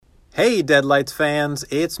Hey, Deadlights fans,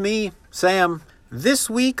 it's me, Sam. This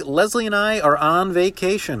week, Leslie and I are on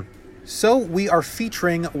vacation. So we are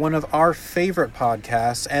featuring one of our favorite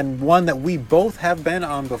podcasts and one that we both have been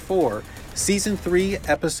on before, Season 3,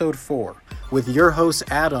 Episode 4, with your host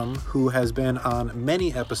Adam, who has been on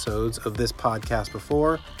many episodes of this podcast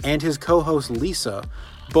before, and his co-host Lisa,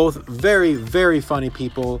 both very, very funny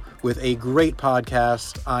people with a great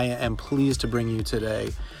podcast I am pleased to bring you today.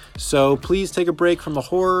 So please take a break from the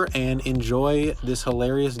horror and enjoy this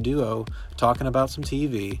hilarious duo talking about some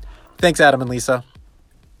TV. Thanks, Adam and Lisa.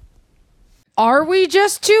 Are we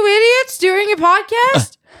just two idiots doing a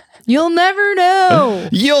podcast? You'll never know.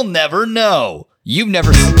 You'll never know. You've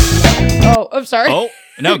never... Oh, I'm sorry. Oh,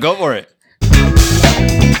 no, go for it.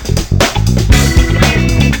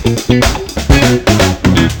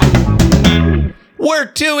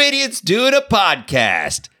 We're two idiots doing a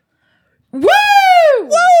podcast. Woo!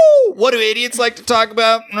 Woo! What do idiots like to talk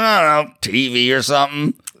about? I don't know, TV or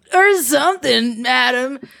something. Or something,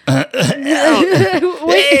 Adam. Hey,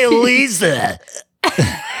 Lisa.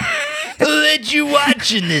 What you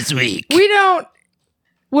watching this week? We don't...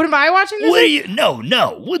 What am I watching this week? No.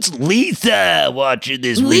 What's Lisa watching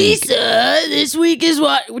this week? Lisa, this week is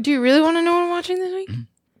what... Do you really want to know what I'm watching this week?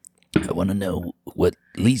 I want to know what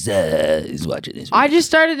Lisa is watching this week. I just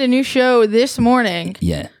started a new show this morning.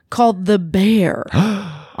 Yeah. Called The Bear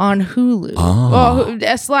on Hulu.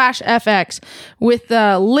 /FX with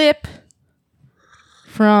Lip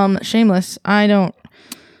from Shameless. I don't...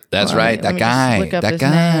 That's right. That guy. Look up his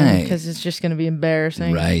name because it's just going to be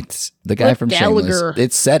embarrassing. Right. The guy from Gallagher. Shameless.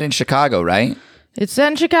 It's set in Chicago, right? It's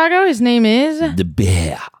set in Chicago. His name is... The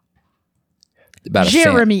Bear. About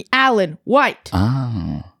Jeremy Allen White.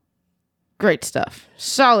 Oh. Great stuff.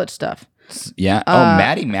 Solid stuff. Yeah.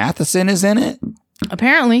 Maddie Matheson is in it?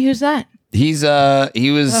 Apparently. Who's that? He was...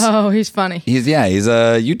 Oh, he's funny. He's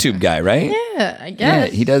a YouTube guy, right? Yeah, I guess.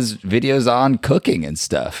 Yeah, he does videos on cooking and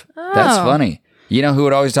stuff. Oh. That's funny. You know who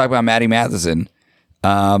would always talk about Maddie Matheson?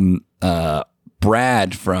 Brad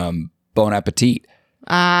from Bon Appetit.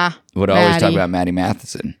 Would always talk about Maddie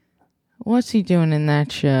Matheson. What's he doing in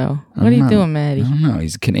that show? What are you doing, Maddie? I don't know.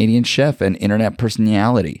 He's a Canadian chef and internet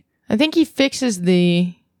personality. I think he fixes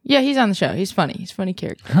the... Yeah, he's on the show. He's funny. He's a funny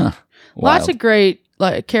character. Huh. Lots of great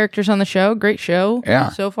characters on the show. Great show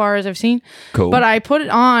so far as I've seen. Cool. But I put it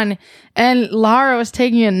on and Lara was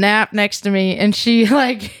taking a nap next to me and she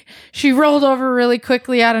rolled over really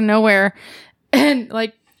quickly out of nowhere and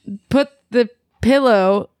put the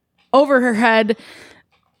pillow over her head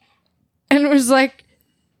and it was like,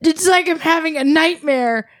 it's like I'm having a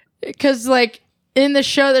nightmare because in the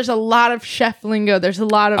show there's a lot of chef lingo. There's a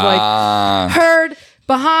lot of heard,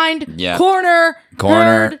 behind, corner,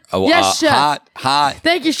 heard, yes, chef. Hot.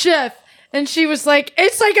 Thank you, chef. And she was like,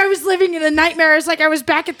 it's like I was living in a nightmare. It's like I was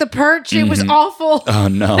back at the Perch. It was awful. Oh,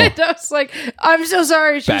 no. And I was like, I'm so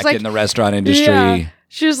sorry. She was back like, in the restaurant industry. Yeah.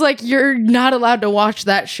 She was like, you're not allowed to watch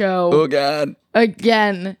that show. Oh, God.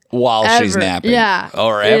 Again. While she's napping. Yeah.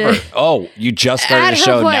 Or ever. Oh, you just started a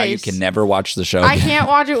show. Now you can never watch the show again. I can't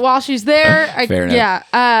watch it while she's there. Fair enough.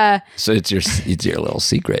 Yeah. So it's your little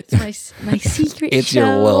secret. It's my secret It's show.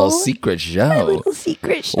 your little secret show. My little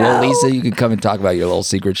secret show. Well, Lisa, you can come and talk about your little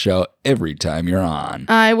secret show every time you're on.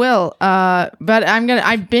 I will. But I'm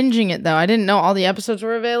binging it though. I didn't know all the episodes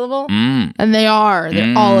were available. And they are.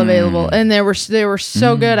 They're all available. And they were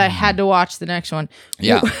so good I had to watch the next one.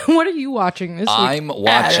 Yeah. What are you watching this week? I'm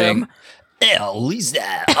watching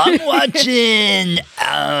Lisa. I'm watching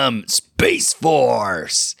Space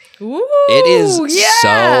Force. Ooh, It is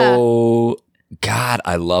so... God,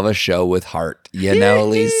 I love a show with heart. You know,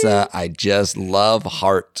 Lisa, I just love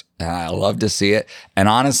heart. And I love to see it. And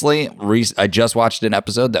honestly, I just watched an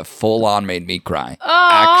episode that full on made me cry.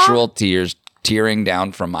 Actual tears tearing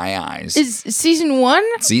down from my eyes. Is season 1?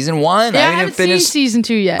 Season 1? Yeah, I haven't seen season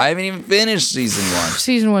 2 yet. I haven't even finished season 1.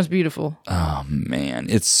 Season 1's beautiful. Oh, man.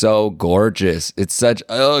 It's so gorgeous. It's such...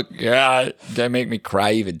 Oh, God. That make me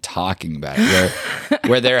cry even talking about it.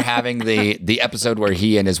 Where they're having the episode where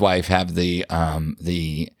he and his wife have the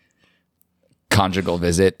conjugal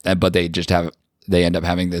visit, but they just have... They end up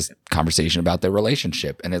having this conversation about their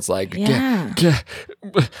relationship. And it's like...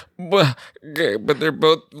 But they're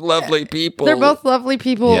both lovely people. They're both lovely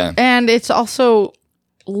people. Yeah. And it's also...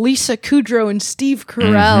 Lisa Kudrow and Steve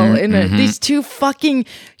Carell in these two fucking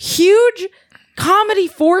huge comedy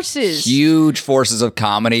forces. Huge forces of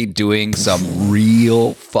comedy doing some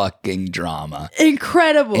real fucking drama.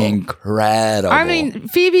 Incredible. I mean,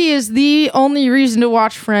 Phoebe is the only reason to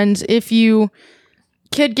watch Friends if you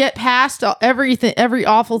could get past everything, every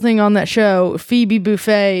awful thing on that show, Phoebe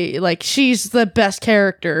Buffay, like she's the best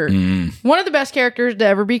character, one of the best characters to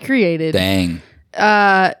ever be created. Dang.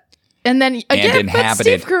 And then again, but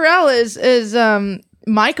Steve Carell is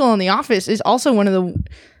Michael in The Office is also one of the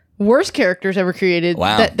worst characters ever created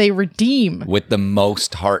that they redeem with the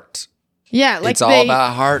most heart. Yeah, like it's all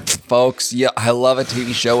about heart, folks. Yeah, I love a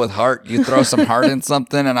TV show with heart. You throw some heart in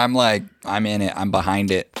something, and I'm like, I'm in it. I'm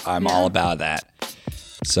behind it. I'm all about that.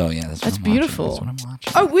 So yeah, that's beautiful. That's what I'm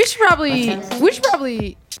watching. Oh, we should probably.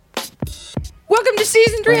 Welcome to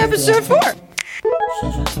season 3, episode 4.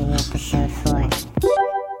 Season 3, episode 4. Season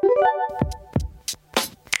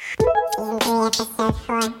 3, episode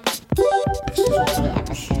 4.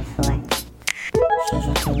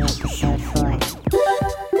 Season 3, episode 4.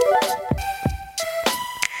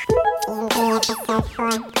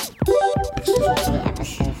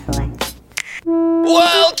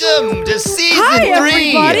 Welcome to season 3.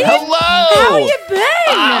 Everybody. Hello. How you been?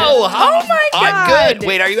 Oh my God. I'm good.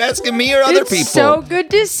 Wait, are you asking me or other people? It's so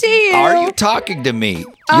good to see you. Are you talking to me?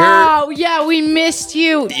 Oh yeah, we missed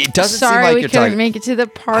you. It doesn't seem like we you're couldn't talking. make it to the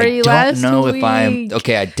party I last don't know week. if I'm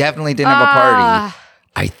okay. I definitely didn't have a party.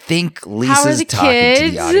 I think Lisa's talking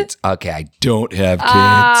to the audience. Okay, I don't have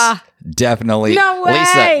kids. Definitely. No way.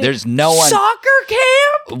 Lisa, there's no one. Soccer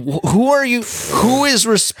camp? Who are you? Who is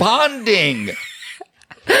responding?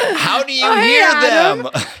 How do you hear Adam.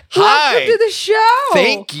 them? Hi. Welcome to the show.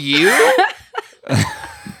 Thank you.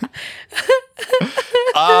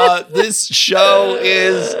 This show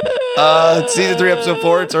is season 3, episode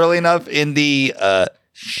 4. It's early enough in the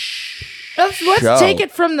Let's take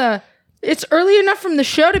it from the. It's early enough from the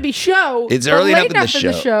show to be show. It's early enough in the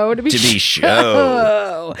show to be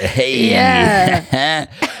show. Hey. Yeah.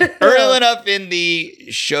 Early enough in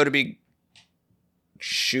the show to be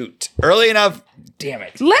shoot. Early enough. Damn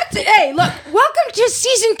it. Hey, look. Welcome to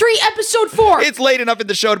season 3, episode 4. It's late enough in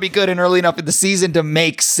the show to be good and early enough in the season to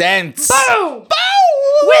make sense. Boom. Boom.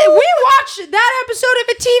 We watched that episode of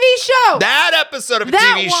a TV show. That episode of a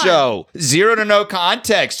TV show. Zero to no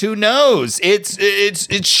context. Who knows?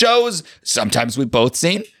 It shows. Sometimes we've both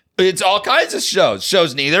seen. It's all kinds of shows.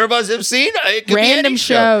 Shows neither of us have seen. It could Random be any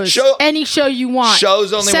shows. Any show you want.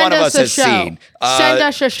 Shows only one of us has seen. Send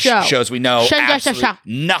us a show. Shows we know absolutely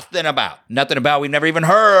nothing about. Nothing about. We've never even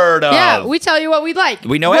heard of. Yeah, we tell you what we like.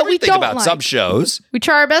 We know everything about some shows. We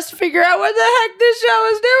try our best to figure out what the heck this show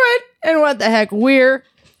is doing and what the heck we're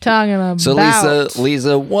talking about. So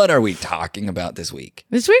Lisa, what are we talking about this week?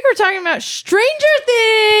 This week we're talking about Stranger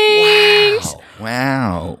Things.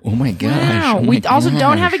 Wow. Oh my gosh. Wow. We also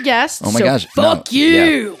don't have a guest. Oh my gosh. Fuck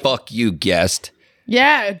you. Yeah, fuck you, guest.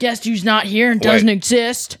 Yeah, a guest who's not here and doesn't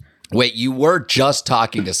exist. Wait, you were just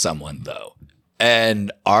talking to someone though.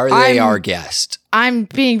 And are they our guest? I'm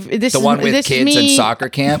being the one with kids in soccer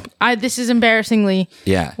camp. This is embarrassingly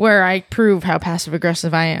where I prove how passive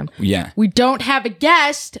aggressive I am. Yeah, we don't have a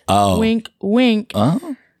guest. Oh, wink, wink.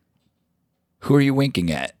 Oh, who are you winking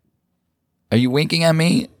at? Are you winking at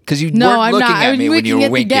me? Because you weren't looking at me when you were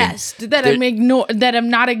winking. The guest that I'm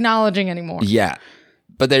not acknowledging anymore. Yeah,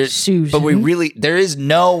 but there's Susan. But there is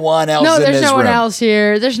no one else. No, in there's this no one room. else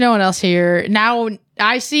here. There's no one else here now.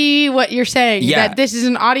 I see what you're saying, that this is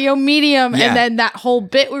an audio medium, and then that whole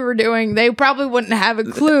bit we were doing, they probably wouldn't have a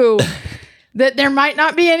clue that there might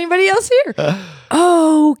not be anybody else here.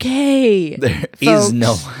 Okay. There is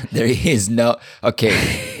no,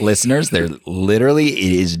 okay, listeners, it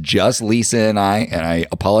is just Lisa and I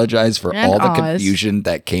apologize for all the confusion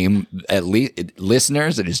that came,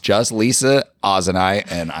 listeners, it is just Lisa, Oz, and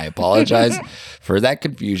I apologize for that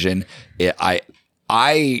confusion.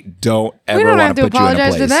 I don't ever want to put you in a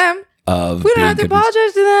place to them. Of we don't have to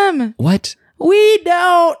apologize to them. What? We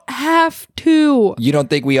don't have to. You don't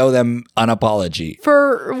think we owe them an apology?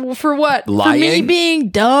 For what? Lying? For me being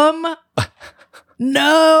dumb?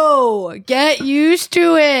 No. Get used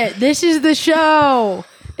to it. This is the show.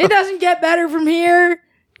 It doesn't get better from here.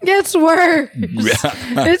 It gets worse.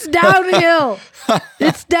 It's downhill.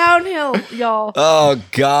 It's downhill, y'all. Oh,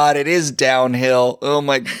 God, it is downhill. Oh,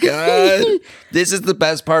 my God. This is the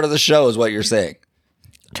best part of the show is what you're saying.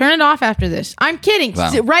 Turn it off after this. I'm kidding.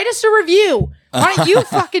 Wow. Write us a review. Why don't you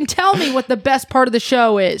fucking tell me what the best part of the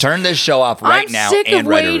show is? Turn this show off now I'm sick of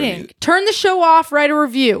waiting. Turn the show off, write a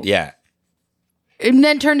review. Yeah. And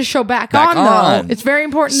then turn the show back on, though. It's very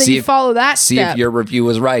important that you follow that step. See if your review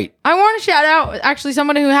was right. I want to shout out, actually,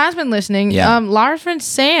 somebody who has been listening. Yeah. Lara's friend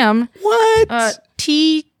Sam. What?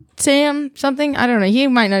 Sam something. I don't know. He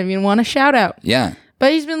might not even want a shout out. Yeah.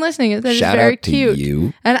 But he's been listening. That is shout very out to cute.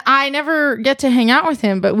 You. And I never get to hang out with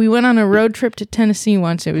him, but we went on a road trip to Tennessee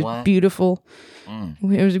once. It was beautiful.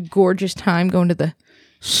 It was a gorgeous time going to the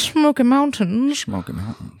Smoky Mountains Smoky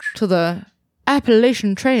Mountains. to the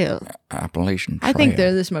Appalachian Trail. Appalachian Trail. I think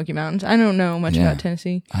they're the Smoky Mountains. I don't know much about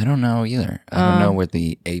Tennessee. I don't know either. I don't know what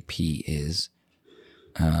the AP is.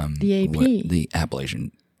 The AP. The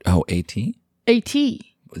Appalachian. Oh, AT? AT.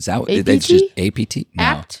 Is that what APT? it's just APT? No.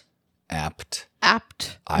 Apt.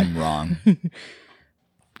 Apt. I'm wrong.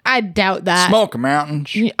 I doubt that. Smoky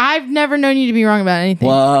Mountains. I've never known you to be wrong about anything.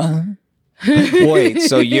 What? Wait,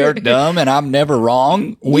 so you're dumb and I'm never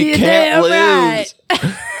wrong? We You're can't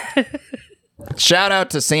damn lose. Shout out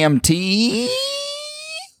to Sam T.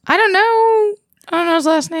 I don't know his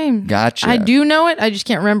last name. Gotcha. I do know it. I just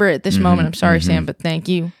can't remember it at this moment. I'm sorry, Sam, but thank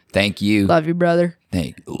you. Thank you. Love you, brother.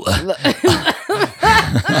 Thank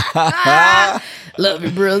Love you,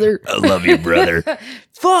 brother. I love you, brother.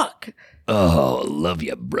 Fuck. Oh, love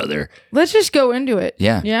you, brother. Let's just go into it.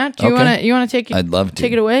 Yeah. Yeah. Do you wanna take it? I'd love to.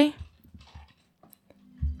 Take it away.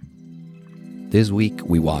 This week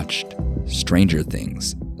we watched Stranger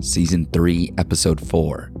Things, Season 3, Episode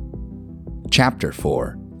 4. Chapter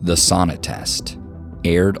 4, The Sauna Test,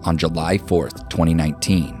 aired on July 4th,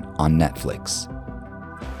 2019 on Netflix.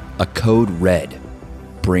 A code red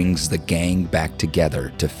brings the gang back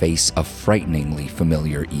together to face a frighteningly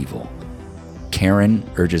familiar evil. Karen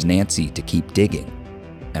urges Nancy to keep digging,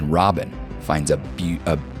 and Robin finds a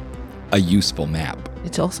useful map.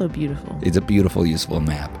 It's also beautiful. It's a beautiful, useful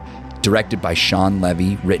map. Directed by Sean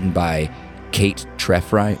Levy, written by Kate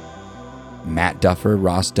Treffry, Matt Duffer,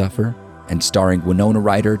 Ross Duffer, and starring Winona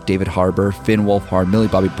Ryder, David Harbour, Finn Wolfhard, Millie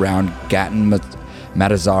Bobby Brown, Gatton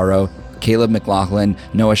Matazzaro, Caleb McLaughlin,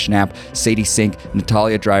 Noah Schnapp, Sadie Sink,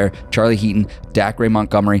 Natalia Dreyer, Charlie Heaton, Dacre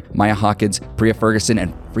Montgomery, Maya Hawkins, Priya Ferguson,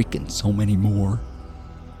 and freaking so many more.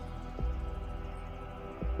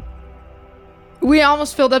 We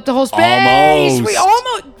almost filled up the whole space. Almost. We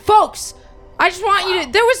almost, folks. I just want you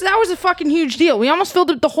to. That was a fucking huge deal. We almost filled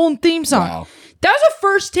up the whole theme song. Wow. That was a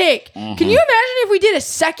first take. Can you imagine if we did a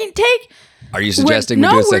second take? Are you suggesting we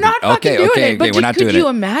no, do a second? we're not fucking doing it. But we're not doing could you it.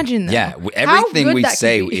 imagine that? Yeah, How everything good we that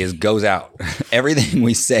say could be. goes out. Everything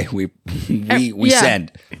we say, we Yeah.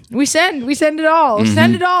 send. We send it all.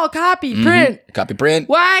 Send it all. Copy, print. Copy print.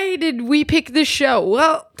 Why did we pick this show?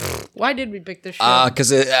 Well, why did we pick this show? Because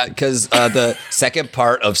the second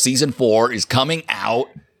part of season 4 is coming out,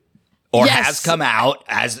 or Yes. has come out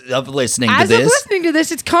as of listening As to of this. listening to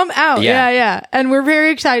this, it's come out. Yeah. Yeah. And we're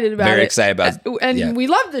very excited about it. Very excited about it. And Yeah. we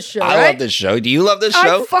love this show, I right? love this show. Do you love this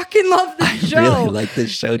show? I fucking love this show. I really like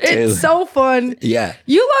this show too. It's so fun. Yeah.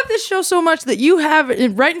 You love this show so much that you have it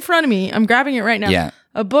right in front of me. I'm grabbing it right now. Yeah.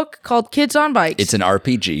 A book called Kids on Bikes. It's an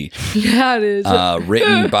RPG yeah, it is.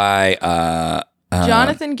 written by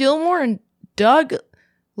Jonathan Gilmore and Doug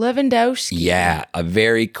Lewandowski. yeah, a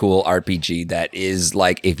very cool RPG that is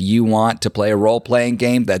like, if you want to play a role-playing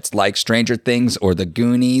game that's like Stranger Things or The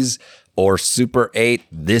Goonies or Super 8,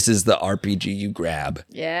 this is the RPG you grab.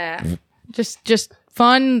 Yeah. Just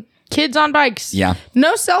fun kids on bikes. Yeah.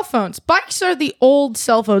 No cell phones. Bikes are the old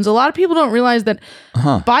cell phones. A lot of people don't realize that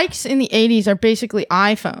bikes in the 80s are basically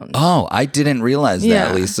iPhones. Oh, I didn't realize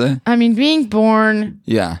that, Lisa. I mean, being born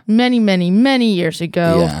Yeah. many, many, many years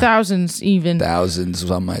ago, Yeah. thousands even. Thousands,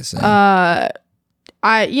 some might say.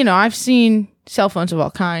 I've seen cell phones of all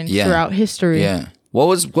kinds Yeah. throughout history. Yeah. What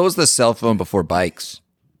was the cell phone before bikes?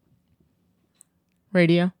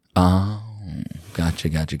 Radio. Oh,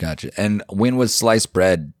 gotcha. And when was sliced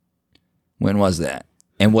bread? When was that?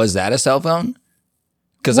 And was that a cell phone?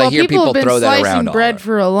 Because I hear people have been throw that slicing around. bread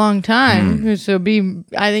for a long time. So I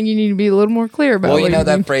think you need to be a little more clear about. Well, you what know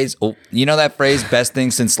that mean. phrase. Oh, you know that phrase. Best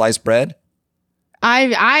thing since sliced bread.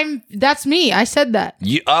 That's me. I said that.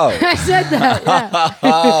 Oh, I said that. Yeah.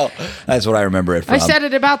 oh, that's what I remember it from. I said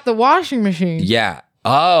it about the washing machine. Yeah.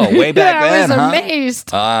 Oh, way back I then, was huh? amazed.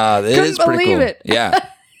 It Couldn't is pretty believe cool. it. Yeah.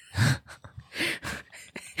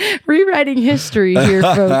 Rewriting history here,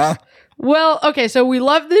 folks. Well, okay, so we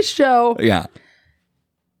love this show. Yeah.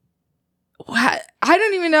 I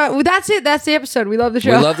don't even know. That's it. That's the episode. We love the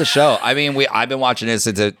show. We love the show. I mean, I've been watching it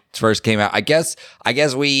since it first came out. I guess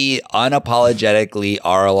we unapologetically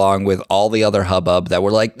are, along with all the other hubbub, that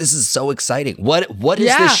we're like, this is so exciting. What does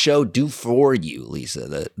this show do for you, Lisa?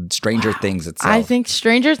 The Stranger Things itself. I think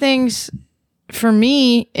Stranger Things, for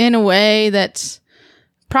me, in a way that's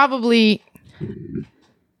probably.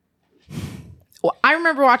 Well, I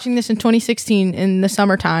remember watching this in 2016 in the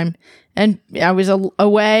summertime, and I was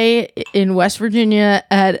away in West Virginia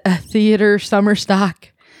at a theater summer stock,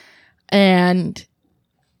 and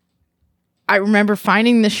I remember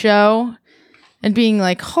finding the show and being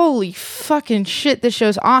like, holy fucking shit, this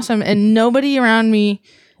show's awesome. And nobody around me,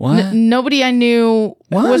 What? nobody I knew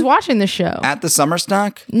was watching the show. At the summer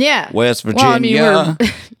stock? Yeah. West Well, I mean, Virginia,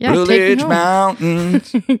 yeah, Blue take me Ridge home.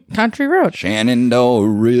 Mountains, Country Road. Shenandoah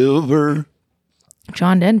River.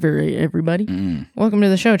 John Denver, everybody. Welcome to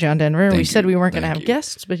the show, John Denver. We Thank said you. we weren't going to Thank have you.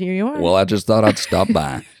 guests, but here you are. Well, I just thought I'd stop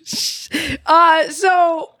by.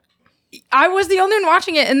 So I was the only one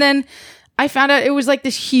watching it, and then I found out it was like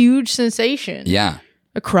this huge sensation Yeah.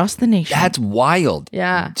 across the nation. That's wild.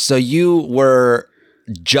 Yeah. So you were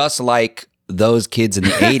just like those kids in the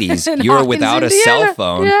 80s. In You were Hawkins, without a Indiana. cell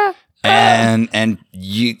phone. Yeah. And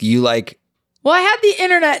you like, Well, I had the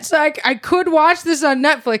internet, so I could watch this on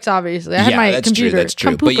Netflix, obviously. I had my that's computer. true. That's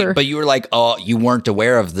true. Computer. But you were like, oh, you weren't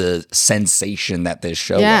aware of the sensation that this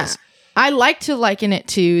show was. I like to liken it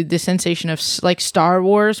to the sensation of like Star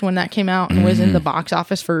Wars when that came out and was in the box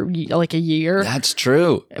office for like a year. That's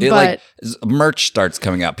true. Merch starts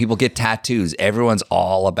coming out. People get tattoos. Everyone's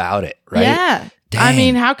all about it, right? Yeah. Dang. I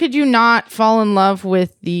mean, how could you not fall in love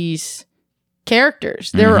with these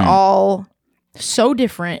characters? They're all so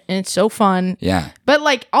different and it's so fun. Yeah. But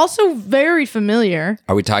like also very familiar.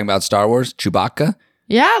 Are we talking about Star Wars? Chewbacca?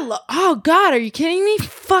 Yeah. Oh God, are you kidding me?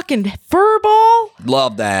 Fucking furball.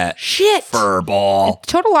 Love that. Shit. Furball.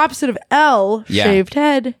 Total opposite of L, Yeah. shaved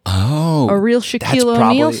head. Oh. A real Shaquille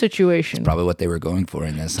O'Neal situation. Probably what they were going for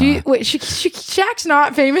in this. Wait, Shaq's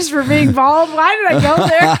not famous for being bald. Why did I go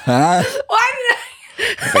there? Why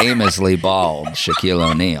did Famously bald Shaquille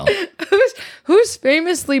O'Neal. who's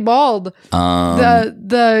famously bald?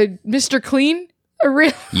 The Mr. Clean? A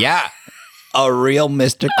real Yeah. A real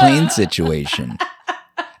Mr. Clean situation.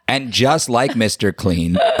 And just like Mr.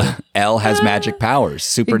 Clean, Elle has magic powers,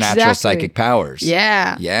 supernatural Exactly. psychic powers.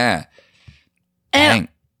 Yeah. Yeah. And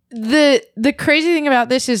Dang. the crazy thing about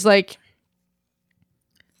this is like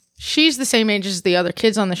she's the same age as the other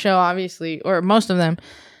kids on the show, obviously, or most of them.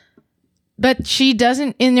 But she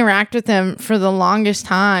doesn't interact with them for the longest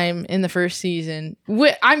time in the first season.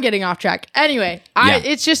 I'm getting off track. Anyway,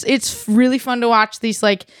 it's really fun to watch these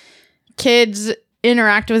like kids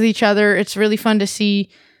interact with each other. It's really fun to see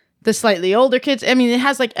the slightly older kids. I mean, it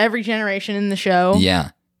has like every generation in the show.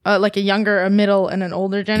 Yeah. Like a younger, a middle, and an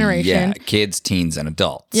older generation. Yeah. Kids, teens, and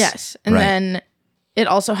adults. Yes. And Right. then it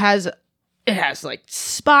also has like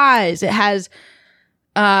spies. It has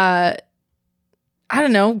I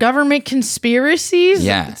don't know, government conspiracies.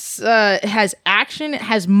 Yeah. It has action. It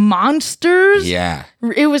has monsters. Yeah.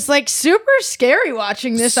 It was like super scary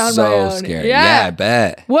watching this on my own. So scary. Yeah, I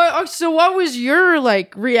bet. So what was your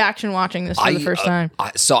like reaction watching this for the first time?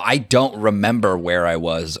 So I don't remember where I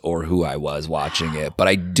was or who I was watching it, but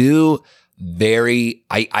I do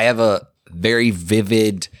I have a very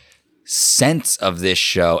vivid sense of this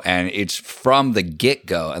show, and it's from the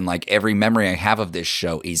get-go, and like every memory I have of this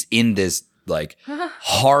show is in this like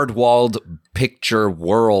hard-walled picture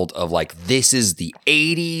world of like, this is the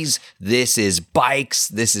 80s, this is bikes,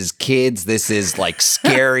 this is kids, this is like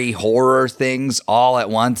scary horror things all at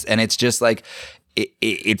once, and it's just like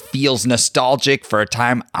it feels nostalgic for a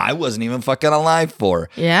time I wasn't even fucking alive for.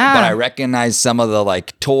 Yeah. But I recognize some of the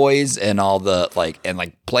like toys and all the like, and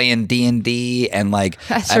like playing D&D and like,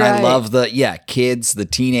 That's and right. I love the, kids, the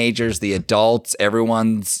teenagers, the adults,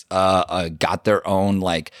 everyone's got their own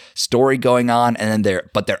like story going on, and then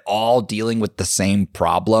they're all dealing with the same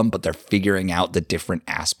problem, but they're figuring out the different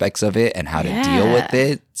aspects of it and how to deal with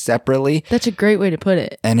it separately. That's a great way to put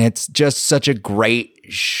it. And it's just such a great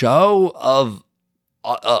show of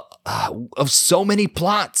so many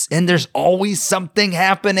plots, and there's always something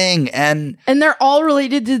happening, and they're all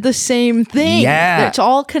related to the same thing. Yeah. It's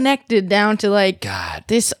all connected down to like God,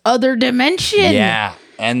 this other dimension. yeah.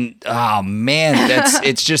 And oh man,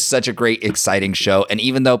 it's just such a great, exciting show. And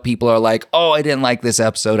even though people are like, oh, I didn't like this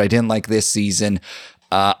episode, I didn't like this season,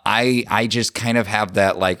 I just kind of have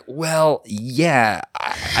that like, well, yeah,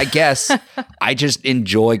 I guess I just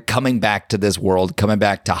enjoy coming back to this world, coming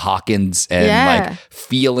back to Hawkins, and like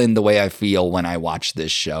feeling the way I feel when I watch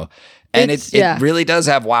this show. And it really does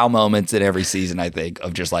have wow moments in every season, I think,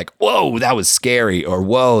 of just like, whoa, that was scary, or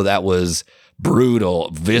whoa, that was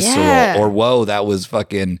brutal, visceral, or whoa, that was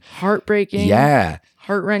fucking heartbreaking. Yeah.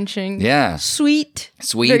 Heart-wrenching. Yeah. Sweet.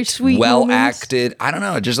 Very sweet well moments. acted. I don't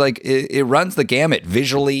know, just like it runs the gamut.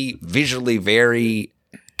 Visually very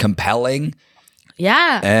compelling.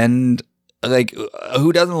 Yeah. And like,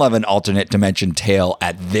 who doesn't love an alternate dimension tale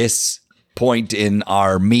at this point in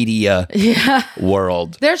our media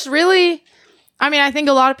world? There's really, I mean, I think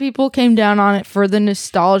a lot of people came down on it for the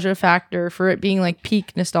nostalgia factor, for it being like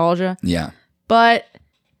peak nostalgia. Yeah. But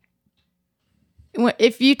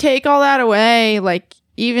if you take all that away, like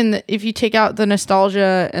even if you take out the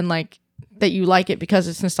nostalgia and like that you like it because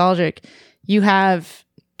it's nostalgic, you have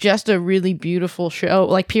just a really beautiful show,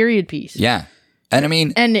 like period piece. Yeah. And I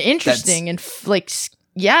mean, and interesting and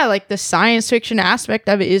like the science fiction aspect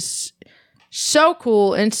of it is so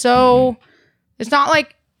cool. And so it's not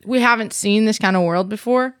like we haven't seen this kind of world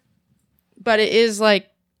before, but it is like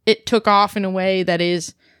it took off in a way that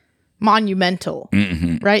is monumental,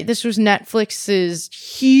 right? This was Netflix's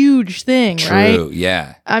huge thing, right? True,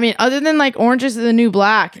 yeah. I mean, other than like Orange is the New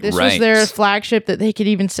Black, this was their flagship that they could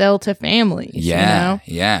even sell to families. Yeah, you know?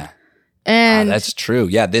 yeah. And that's true.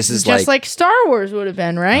 Yeah, this is just like Star Wars would have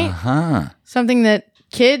been, right? Something that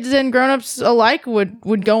kids and grown-ups alike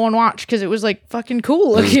would go and watch because it was like fucking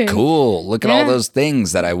cool looking. It was cool. Look at all those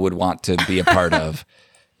things that I would want to be a part of.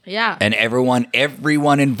 Yeah. And everyone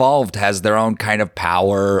involved has their own kind of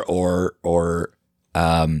power or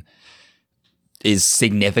is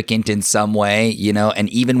significant in some way, you know, and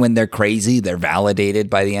even when they're crazy, they're validated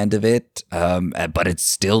by the end of it. But it's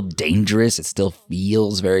still dangerous. It still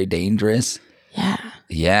feels very dangerous. Yeah.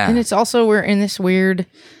 Yeah. And it's also, we're in this weird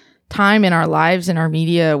time in our lives in our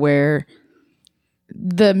media where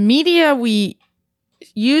the media we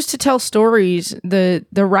use to tell stories, the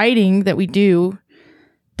writing that we do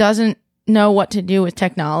doesn't know what to do with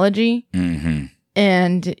technology.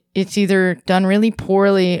 And it's either done really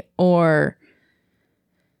poorly or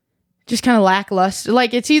just kind of lackluster.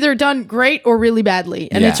 Like it's either done great or really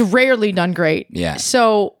badly, and it's rarely done great. Yeah.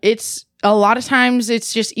 So it's a lot of times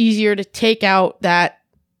it's just easier to take out that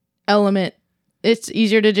element. It's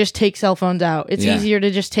easier to just take cell phones out. It's easier to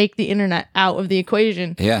just take the internet out of the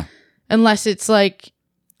equation. Yeah. Unless it's like,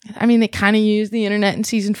 I mean, they kind of use the internet in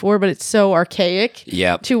season 4, but it's so archaic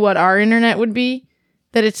to what our internet would be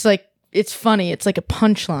that it's like, it's funny. It's like a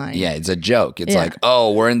punchline. Yeah, it's a joke. It's like,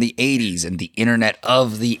 oh, we're in the 80s and the internet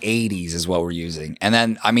of the 80s is what we're using. And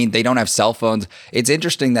then, I mean, they don't have cell phones. It's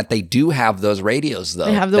interesting that they do have those radios, though.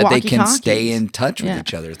 They have the that they can walkie-talkies. stay in touch with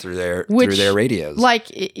each other through their radios. Like,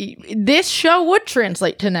 this show would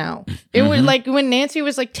translate to now. It would, like, when Nancy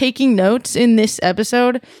was, like, taking notes in this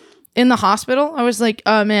episode in the hospital, I was like,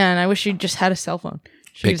 oh, man, I wish she just had a cell phone.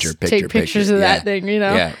 Take pictures of that thing, you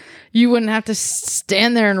know? Yeah. You wouldn't have to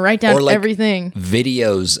stand there and write down everything.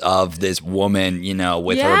 Videos of this woman, you know,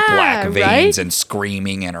 with her black veins and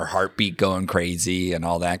screaming and her heartbeat going crazy and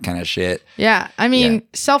all that kind of shit. Yeah. I mean,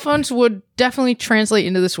 cell phones would definitely translate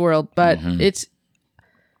into this world, but it's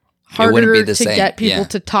harder to get people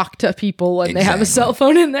to talk to people when they have a cell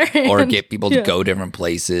phone in their hand. Or get people to go different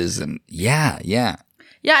places. And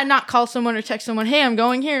Yeah, and not call someone or text someone, hey, I'm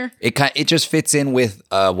going here. It just fits in with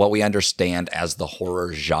what we understand as the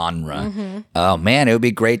horror genre. Oh, man, it would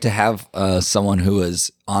be great to have someone who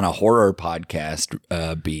is on a horror podcast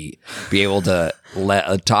be able to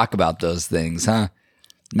talk about those things, huh?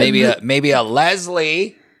 Maybe a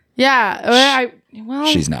Leslie. Yeah,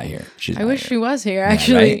 she's not here. I wish she was here,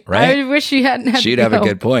 actually. Right? I wish she hadn't had She'd to have go. a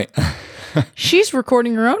good point. She's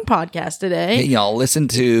recording her own podcast today. Hey, y'all, listen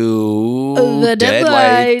to The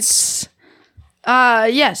Deadlights.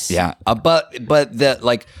 Yes. Yeah, but the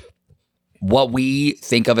like what we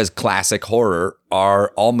think of as classic horror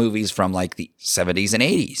are all movies from like the 70s and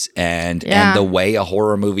 80s, and the way a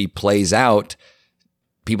horror movie plays out,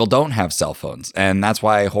 people don't have cell phones, and that's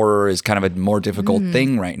why horror is kind of a more difficult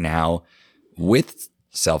thing right now with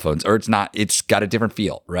cell phones, or it's got a different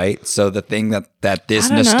feel, right? So the thing that this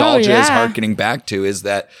nostalgia is harkening back to is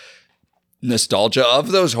that nostalgia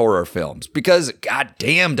of those horror films, because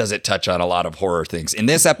goddamn does it touch on a lot of horror things in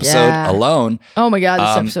this episode alone. Oh my god,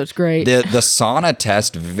 this episode's great. The sauna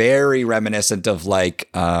test, very reminiscent of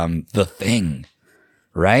like The Thing,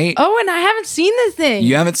 right? Oh, and I haven't seen The Thing.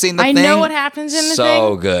 You haven't seen The Thing? I know what happens in The Thing.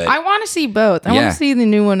 So good. I want to see both. I want to see the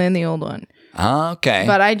new one and the old one. Okay.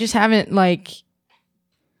 But I just haven't like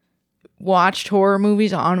watched horror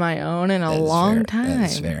movies on my own in a long time.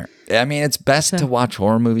 That's fair. I mean, it's best to watch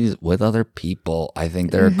horror movies with other people. I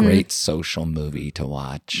think they're a great social movie to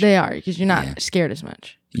watch. They are, because you're not scared as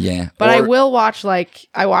much. Yeah. But I will watch, like,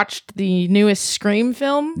 I watched the newest Scream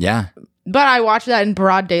film. Yeah. But I watched that in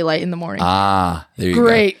broad daylight in the morning. Ah, there you go.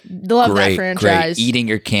 Great. Love that franchise. Great. Eating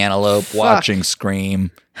your cantaloupe, watching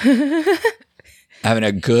Scream. Having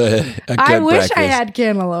a good I wish breakfast. I had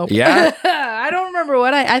cantaloupe. Yeah? I don't remember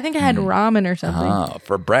what I think I had ramen or something. Oh,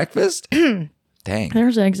 for breakfast? Dang.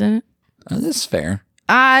 There's eggs in it. Oh, this is fair.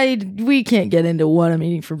 We can't get into what I'm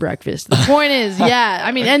eating for breakfast. The point is,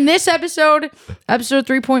 I mean, and this episode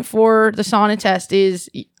 3.4, the sauna test is,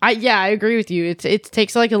 I agree with you. It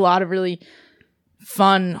takes like a lot of really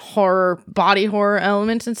fun horror, body horror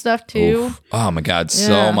elements and stuff too. Oof. Oh my God, Yeah.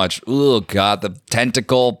 so much. Oh God, the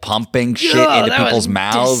tentacle pumping shit Ugh, into that people's was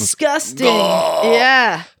mouths. Disgusting. Ugh.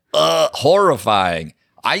 Yeah. Horrifying.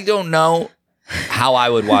 I don't know how I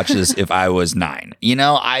would watch this if I was 9. You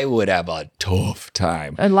know, I would have a tough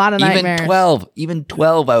time. A lot of nightmares. Even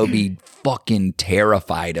 12, I would be fucking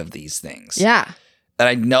terrified of these things. Yeah. And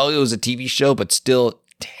I know it was a TV show, but still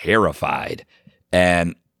terrified.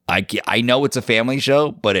 And I know it's a family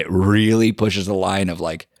show, but it really pushes the line of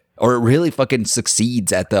like, or it really fucking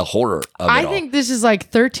succeeds at the horror of it I all. think this is like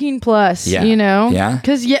 13 plus, Yeah. you know? Yeah?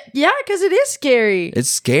 Because because it is scary. It's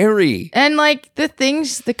scary. And like the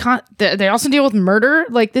things, they also deal with murder.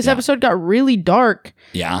 Like this episode got really dark.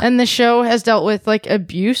 Yeah. And the show has dealt with like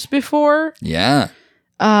abuse before, Yeah.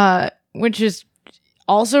 which is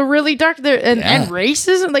also really dark. There and Yeah.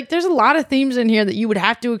 racism. Like there's a lot of themes in here that you would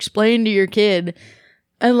have to explain to your kid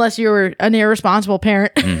unless you were an irresponsible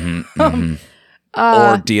parent.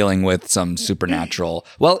 Or dealing with some supernatural.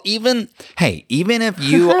 Well, even if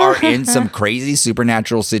you are in some crazy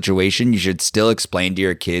supernatural situation, you should still explain to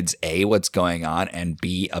your kids A, what's going on, and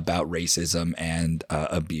B, about racism and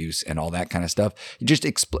abuse and all that kind of stuff. You just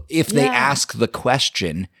if they Yeah. ask the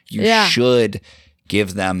question, you Yeah. should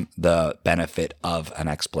give them the benefit of an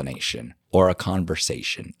explanation or a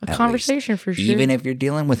conversation. A conversation for sure. Even if you're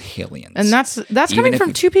dealing with aliens. And that's Even coming if from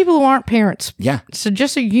you- two people who aren't parents. Yeah, So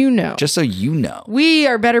just so you know, just so you know. we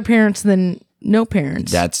are better parents than no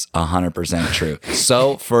parents. That's 100% true.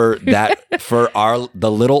 So for the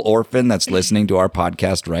little orphan that's listening to our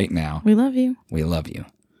podcast right now, We love you. we love you.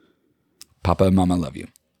 Papa and Mama love you.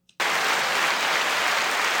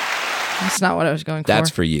 That's not what I was going That's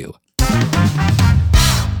for. for you.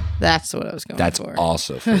 That's what I was going That's for.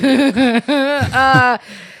 also for you.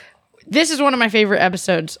 This is one of my favorite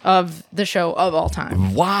episodes of the show of all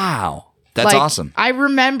time. Wow. That's Like, awesome. I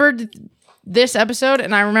remembered this episode,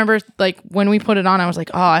 and I remember like when we put it on, I was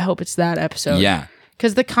like, oh, I hope it's that episode. Yeah.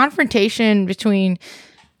 Because the confrontation between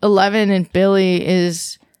Eleven and Billy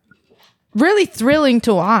is really thrilling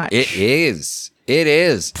to watch. It is. It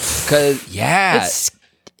is. Because,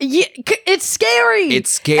 It's scary. It's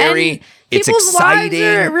scary. And It's people's lives exciting.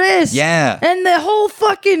 are at risk. Yeah. And the whole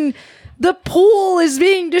the pool is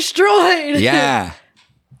being destroyed. Yeah.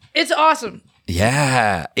 It's awesome.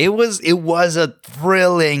 Yeah. It was a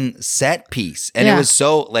thrilling set piece. And it Yeah. was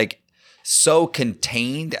so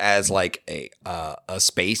contained as like a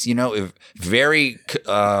space, you know, very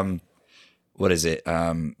what is it?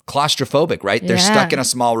 Claustrophobic, right? They're Yeah. stuck in a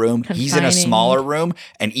small room. He's in a Confining. smaller room.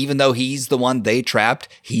 And even though he's the one they trapped,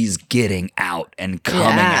 he's getting out and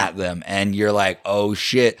coming Yeah. at them. And you're like, oh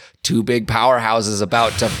shit, two big powerhouses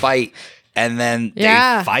about to fight. And then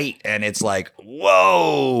Yeah. they fight and it's like,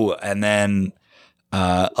 whoa. And then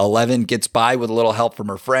 11 gets by with a little help from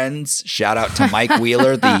her friends. Shout out to Mike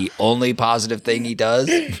Wheeler, the only positive thing he does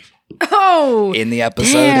Oh, in the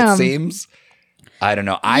episode, damn. it seems. I don't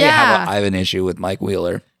know. I Yeah. have an issue with Mike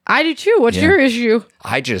Wheeler. I do too. What's Yeah. your issue?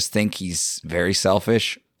 I just think he's very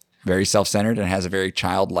selfish, very self-centered, and has a very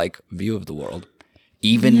childlike view of the world.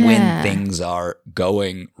 Even when Yeah. things are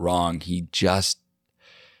going wrong, he's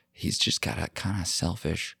just got a kind of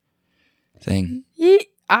selfish thing.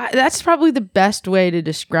 That's probably the best way to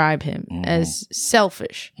describe him, as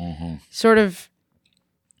selfish. Sort of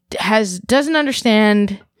doesn't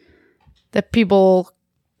understand that people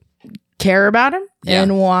care about him Yeah.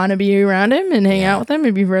 and want to be around him and hang Yeah. out with him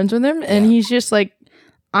and be friends with him. And Yeah. he's just like,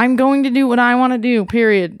 I'm going to do what I want to do,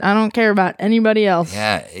 period. I don't care about anybody else.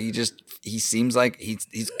 Yeah, he seems like he's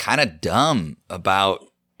kind of dumb about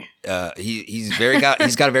he's got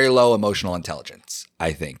a very low emotional intelligence,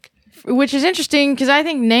 I think. Which is interesting because I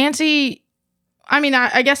think Nancy,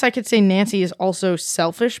 I guess I could say Nancy is also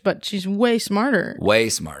selfish, but she's way smarter. Way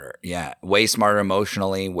smarter. Yeah. Way smarter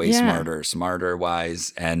emotionally, way Yeah. smarter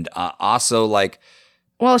wise. And also like,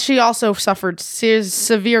 Well, she also suffered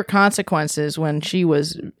severe consequences when she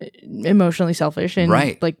was emotionally selfish, and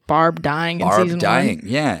Right. like Barb dying in Barb season dying.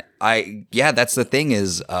 1. Yeah. That's the thing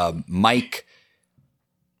is Mike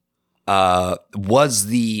was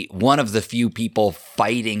one of the few people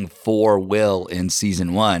fighting for Will in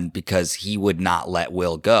season 1 because he would not let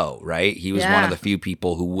Will go, right? He was one Yeah. of the few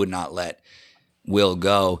people who would not let Will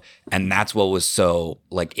go, and that's what was so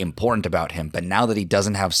like important about him. But now that he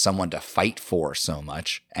doesn't have someone to fight for so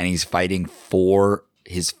much, and he's fighting for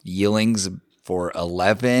his feelings for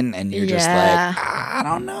 11, and you're just Yeah. like, I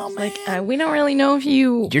don't know, man. Like we don't really know if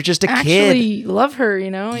you're just a actually love her, you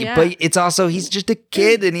know? Yeah. But it's also he's just a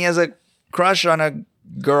kid and he has a crush on a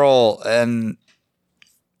girl, and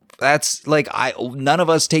that's like none of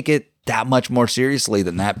us take it that much more seriously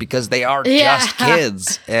than that because they are Yeah. just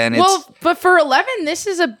kids. And it's Well, but for 11, this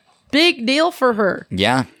is a big deal for her.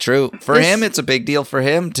 yeah, true. For This- him, it's a big deal for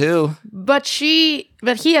him too. But he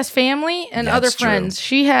has family and That's other true. friends.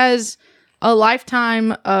 She has a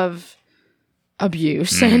lifetime of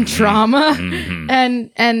abuse and trauma,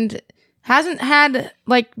 and hasn't had,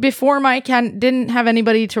 like, before Mike didn't have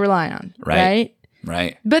anybody to rely on, right?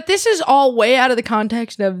 Right. But this is all way out of the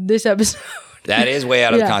context of this episode. That is way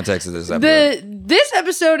out of Yeah. the context of this episode. This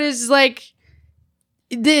episode is like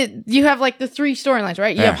you have like the three storylines,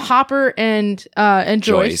 right? You Yeah. have Hopper and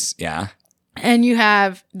Joyce, yeah. and you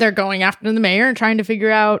have they're going after the mayor and trying to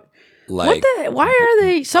figure out Like why are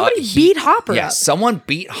they? Somebody beat Hopper Yeah, up. someone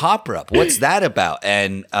beat Hopper up. What's that about?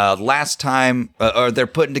 And last time, or they're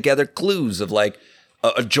putting together clues of like,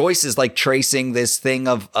 Joyce is like tracing this thing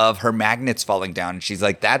of her magnets falling down, and she's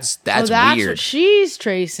like, that's that's weird. what she's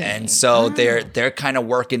tracing. And so they're kind of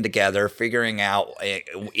working together, figuring out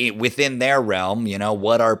within their realm,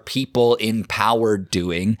 what are people in power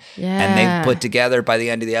doing? Yeah. And they've put together by the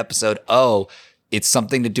end of the episode, it's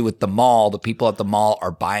something to do with the mall. The people at the mall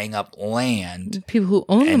are buying up land. People who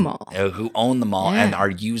own the mall. Who own the mall Yeah. and are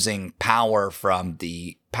using power from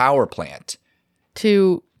the power plant.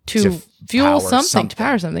 to fuel power something, to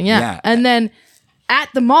power something. Yeah. Yeah. And then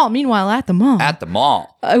meanwhile at the mall, At the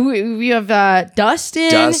mall. we have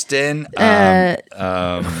Dustin. Dustin. Not-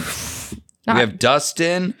 we have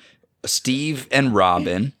Dustin, Steve, and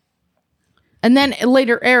Robin. And then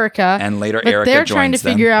later Erica. And later but Erica they're trying to joins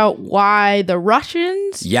them. figure out why the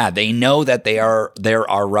Russians. Yeah, they know that there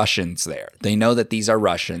are Russians there. They know that these are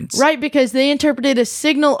Russians. Right, because they interpreted a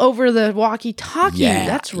signal over the walkie-talkie. Yeah,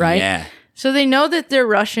 That's right. yeah. So they know that they're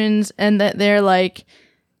Russians and that they're like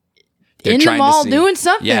They're in the trying to mall see- doing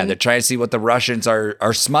something. Yeah, they're trying to see what the Russians are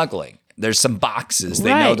smuggling. There's some boxes. They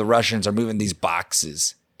know Right. the Russians are moving these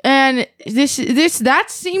boxes. And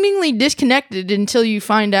that's seemingly disconnected until you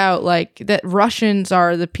find out like that Russians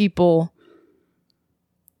are the people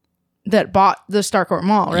that bought the Starcourt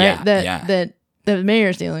Mall, right? Yeah, that the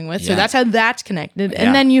mayor's dealing with. So Yeah. that's how that's connected. Yeah.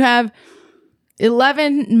 And then you have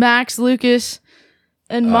 11, Max, Lucas,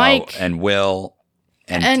 and Mike. And Will.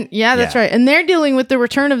 And yeah, that's right. And they're dealing with the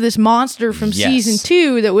return of this monster from Yes. season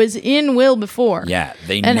 2 that was in Will before. Yeah,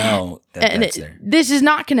 they And- know that And that's there. this is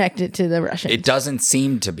not connected to the Russians. It doesn't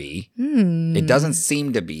seem to be. It doesn't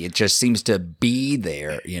seem to be. It just seems to be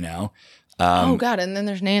there, oh God! And then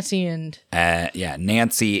there's Nancy and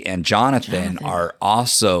Nancy and Jonathan are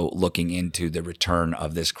also looking into the return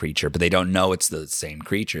of this creature, but they don't know it's the same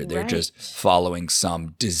creature. They're Right. just following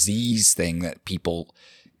some disease thing that people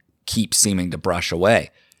keep seeming to brush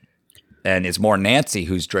away. And it's more Nancy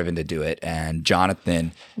who's driven to do it, and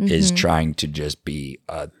Jonathan is trying to just be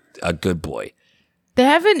a good boy. they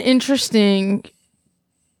have an interesting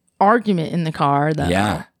argument in the car, though.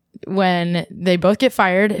 Yeah. When they both get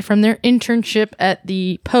fired from their internship at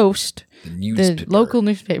the Post, The the newspaper. local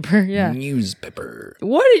newspaper. Yeah. Newspaper.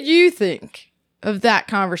 What did you think of that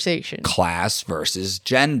conversation? Class versus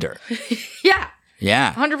gender. Yeah,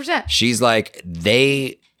 Yeah. 100%. She's like,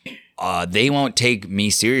 they won't take me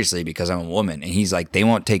seriously because I'm a woman. And he's like, they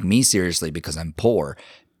won't take me seriously because I'm poor.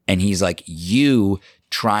 And he's like, you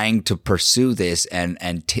trying to pursue this and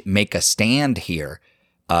make a stand here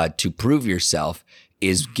to prove yourself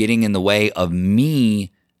is getting in the way of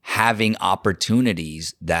me having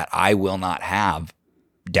opportunities that I will not have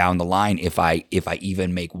down the line if I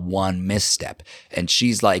even make one misstep. And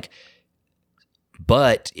she's like,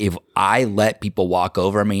 but if I let people walk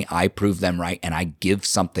over me, I prove them right and I give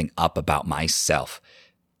something up about myself.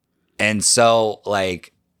 And so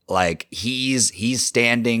like he's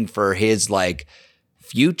standing for his like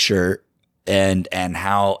future and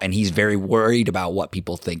he's very worried about what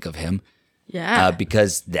people think of him. Yeah.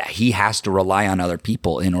 Because he has to rely on other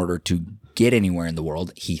people in order to get anywhere in the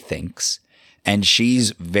world, he thinks. And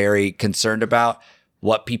she's very concerned about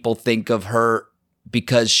what people think of her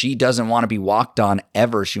because she doesn't want to be walked on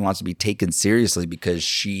ever. She wants to be taken seriously because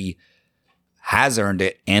she has earned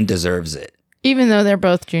it and deserves it. Even though they're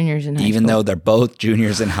both juniors in high school. Even though they're both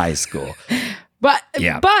juniors in high school. But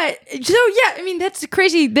I mean, that's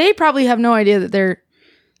crazy. They probably have no idea that they're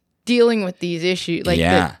dealing with these issues. Like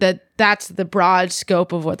Yeah. that's the broad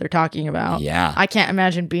scope of what they're talking about. Yeah. I can't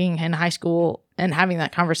imagine being in high school and having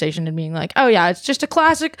that conversation and being like, oh yeah, it's just a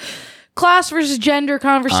classic class versus gender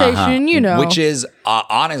conversation, you know. Which is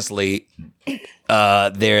honestly,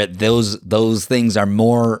 those things are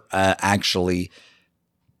more actually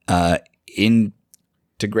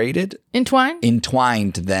integrated,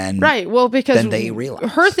 entwined than right. Well, because than they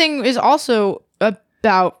realize. her thing is also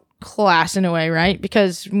about class in a way, right?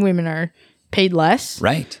 Because women are paid less,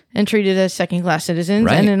 Right. and treated as second-class citizens.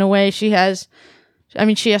 Right. And in a way, she has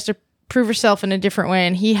to prove herself in a different way,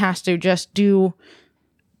 and he has to just do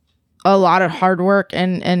a lot of hard work,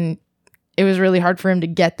 and it was really hard for him to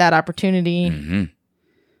get that opportunity. Mm-hmm.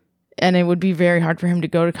 And it would be very hard for him to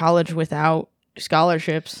go to college without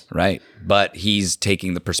scholarships. Right. But he's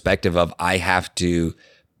taking the perspective of I have to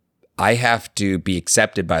be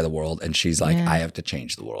accepted by the world, and she's like, I have to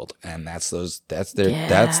change the world. And that's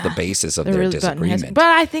the basis of They're their really button heads. disagreement. But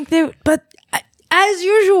I think as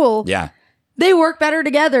usual, Yeah. they work better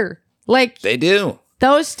together. Like They do.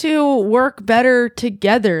 those two work better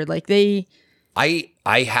together. Like I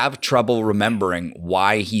have trouble remembering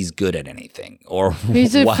why he's good at anything or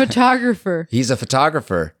he's a photographer. He's a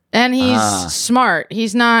photographer. And he's smart.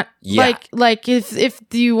 He's not like if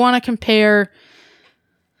you want to compare,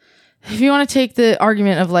 if you want to take the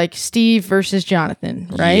argument of like Steve versus Jonathan,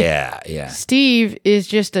 right? Yeah. Steve is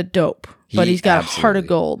just a dope, but he's got a heart of absolutely.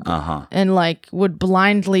 gold. And like would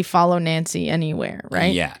blindly follow Nancy anywhere,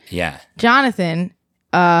 right? Yeah. Jonathan,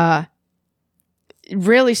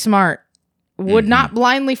 really smart, would not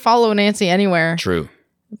blindly follow Nancy anywhere. True.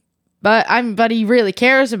 But he really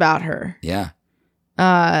cares about her. Yeah.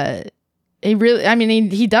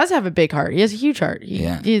 He does have a big heart. He has a huge heart. He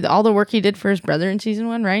did all the work he did for his brother in season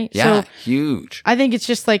 1, right? Yeah. So Huge. I think it's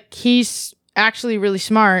just like he's actually really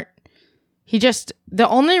smart. The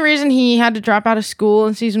only reason he had to drop out of school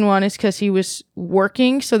in season 1 is because he was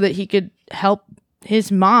working so that he could help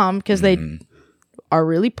his mom because they are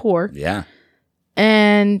really poor. Yeah.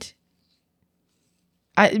 And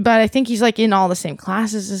I think he's like in all the same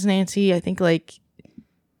classes as Nancy. I think like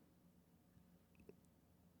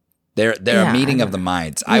They're a meeting of the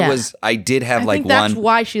minds. I did have I think that's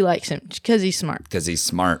why she likes him, because he's smart. Because he's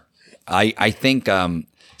smart. I think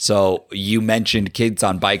so you mentioned kids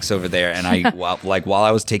on bikes over there, and while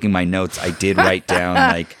I was taking my notes, I did write down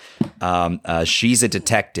like she's a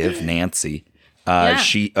detective, Nancy. I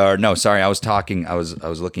was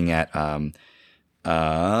looking at the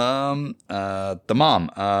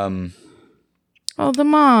mom. The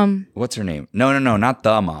mom. What's her name? No, not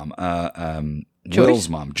the mom. Will's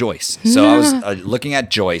mom, Joyce. So I was looking at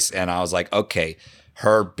Joyce, and I was like, okay,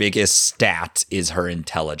 her biggest stat is her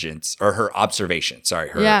intelligence or her observation. Sorry,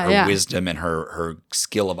 her wisdom and her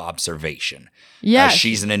skill of observation. Yeah,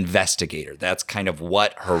 she's an investigator. That's kind of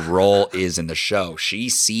what her role is in the show. She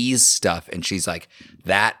sees stuff, and she's like,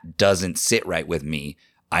 that doesn't sit right with me.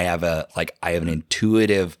 I have an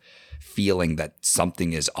intuitive feeling that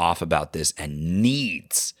something is off about this and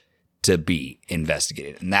needs to be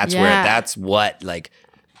investigated. And that's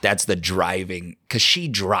that's the driving, because she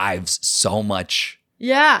drives so much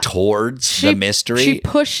towards the mystery. She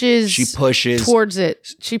pushes towards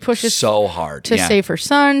it. She pushes so hard to save her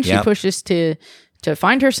son. She pushes to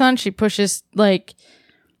find her son. She pushes like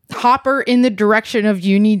Hopper in the direction of,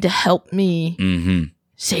 you need to help me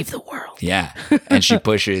save the world. Yeah. And she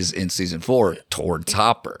pushes in season 4 towards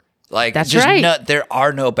Hopper. Like, that's right. There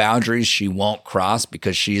are no boundaries she won't cross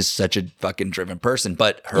because she's such a fucking driven person.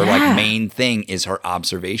 But her like main thing is her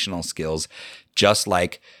observational skills, just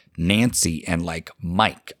like Nancy and like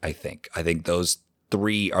Mike. I think those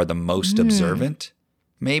 3 are the most observant,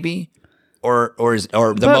 maybe, or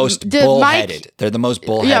the most bullheaded. They're the most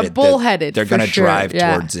bullheaded. Yeah, bullheaded. They're going to drive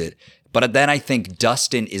towards it. But then I think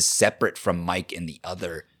Dustin is separate from Mike and the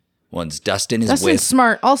other ones. Dustin's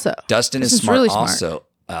smart also. Dustin is smart really also.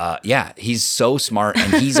 He's so smart,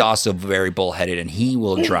 and he's also very bullheaded, and he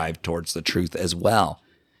will drive towards the truth as well.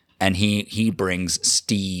 And he brings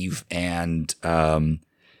Steve and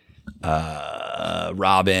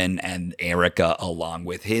Robin and Erica along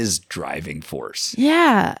with his driving force.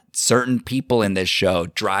 Yeah. Certain people in this show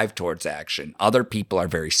drive towards action. Other people are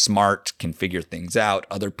very smart, can figure things out.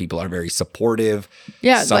 Other people are very supportive.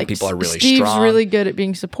 Yeah. Some people are really Steve's strong. really good at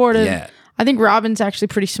being supportive. Yeah. I think Robin's actually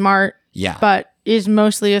pretty smart. Yeah. But is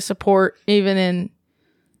mostly a support even in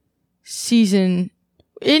season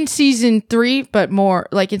 3, but more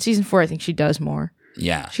like in season 4, I think she does more.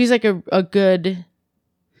 Yeah. She's like they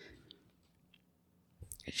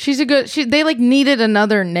like needed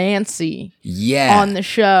another Nancy on the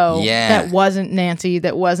show that wasn't Nancy,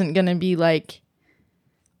 that wasn't going to be like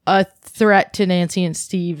a threat to Nancy and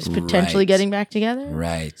Steve's potentially getting back together.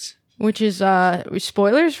 Right. Which is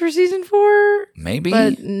spoilers for season 4? Maybe.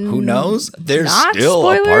 But who knows? There's not still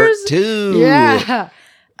spoilers? a part 2. Yeah.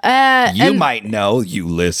 You might know, you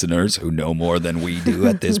listeners who know more than we do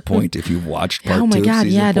at this point, if you've watched part 2 Oh my of God,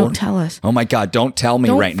 season 4. Don't tell us. Oh my God, don't tell me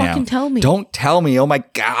right now. Don't fucking tell me. Don't tell me. Oh my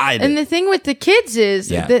God. And the thing with the kids is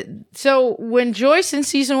that, so when Joyce in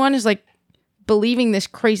season 1 is like believing this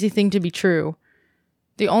crazy thing to be true,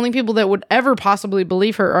 the only people that would ever possibly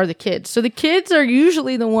believe her are the kids. So the kids are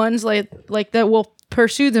usually the ones like that will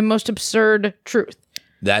pursue the most absurd truth.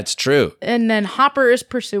 That's true. And then Hopper is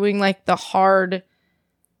pursuing like the hard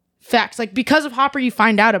facts. Like because of Hopper, you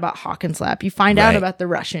find out about Hawkins Lab. You find out about the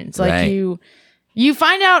Russians. Like you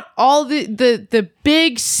find out all the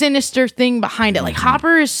big sinister thing behind it. Like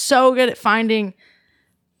Hopper is so good at finding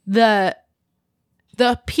the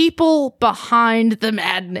people behind the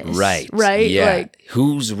madness. Right? Yeah. Like,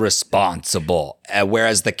 who's responsible?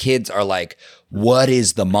 Whereas the kids are like, what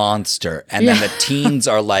is the monster? And then the teens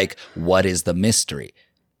are like, what is the mystery?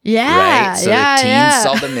 yeah. Right? So yeah, the teens yeah.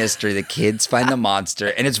 solve the mystery, the kids find the monster.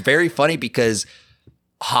 And it's very funny because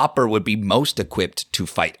Hopper would be most equipped to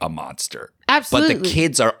fight a monster. Absolutely. But the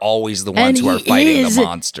kids are always the ones who are fighting the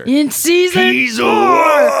monster. In season He's 4.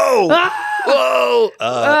 Whoa!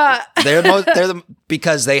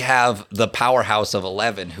 Because they have the powerhouse of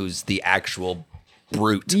 11, who's the actual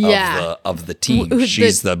brute of the team.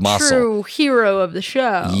 She's the muscle. True hero of the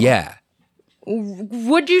show. Yeah.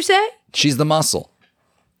 Would you say? She's the muscle.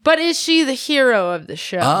 But is she the hero of the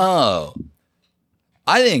show? Oh.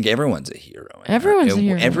 I think everyone's a hero. Everyone's a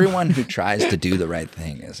hero. Everyone who tries to do the right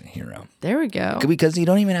thing is a hero. There we go. Because you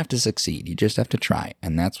don't even have to succeed. You just have to try.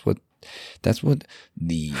 And that's what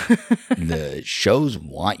the shows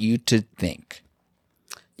want you to think.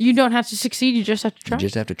 You don't have to succeed. You just have to try. You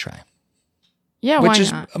just have to try. Yeah, Which why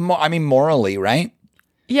is, not? morally, right?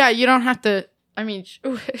 Yeah, you don't have to. I mean,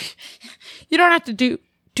 you don't have to do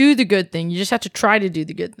the good thing. You just have to try to do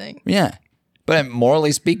the good thing. Yeah. But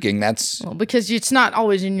morally speaking, that's... Well, because it's not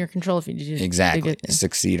always in your control if you do exactly. the good thing.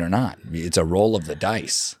 Succeed or not. It's a roll of the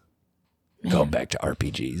dice. Man. Going back to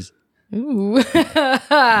RPGs. Ooh.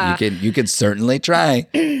 You can certainly try.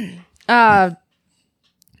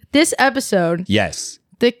 This episode... Yes.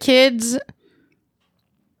 The kids...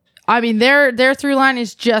 I mean, their through line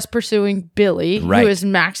is just pursuing Billy, who is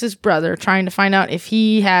Max's brother, trying to find out if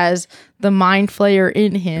he has the mind flayer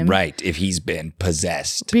in him. Right, if he's been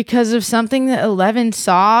possessed. Because of something that 11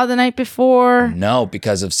 saw the night before? No,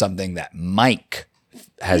 because of something that Mike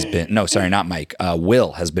has been... No, sorry, not Mike.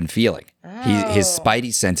 Will has been feeling. His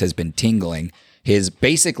spidey sense has been tingling. His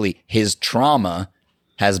trauma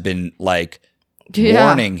has been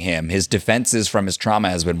warning him. His defenses from his trauma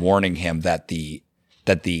has been warning him that the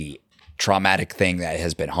traumatic thing that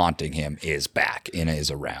has been haunting him is back and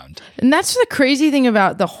is around. And that's the crazy thing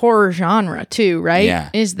about the horror genre too, right?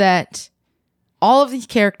 Yeah. Is that all of these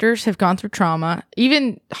characters have gone through trauma.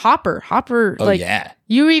 Even Hopper,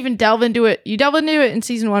 you even delve into it. You delve into it in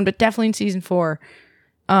season 1, but definitely in season 4,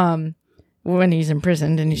 when he's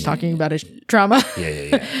imprisoned and he's talking about his trauma.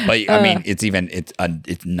 Yeah. But I mean,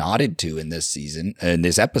 it's nodded to in this season, in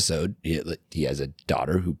this episode. He has a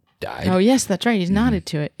daughter who died. Oh yes, that's right. He's nodded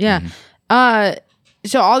to it. Yeah.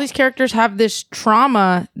 So all these characters have this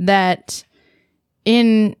trauma that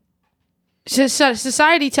in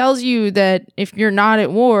society tells you that if you're not at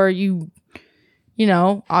war, you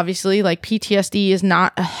know, obviously like PTSD is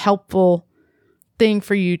not a helpful thing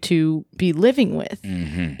for you to be living with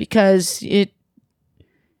because it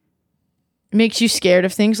makes you scared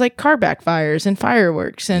of things like car backfires and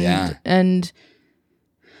fireworks and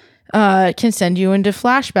can send you into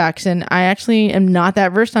flashbacks. And I actually am not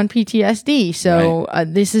that versed on PTSD. So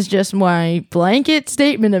this is just my blanket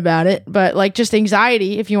statement about it. But like just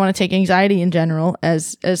anxiety, if you want to take anxiety in general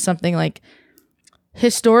as something like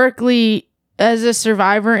historically as a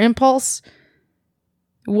survivor impulse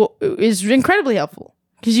is incredibly helpful.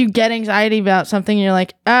 Because you get anxiety about something and you're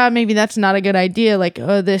like, maybe that's not a good idea. Like,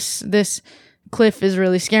 oh, this cliff is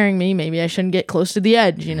really scaring me. Maybe I shouldn't get close to the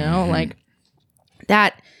edge, you know? Like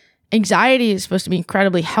that anxiety is supposed to be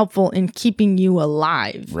incredibly helpful in keeping you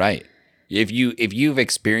alive. Right. If you've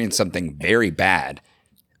experienced something very bad,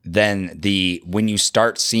 then when you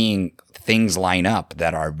start seeing things line up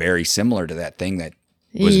that are very similar to that thing that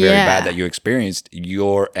was very bad that you experienced,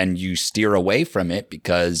 you steer away from it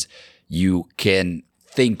because you can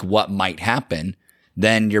think what might happen,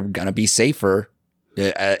 then you're going to be safer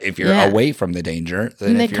if you're away from the danger.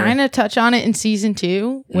 And they kind of touch on it in season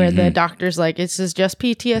 2 where the doctor's like, this is just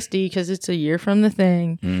PTSD because it's a year from the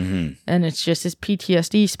thing. And it's just his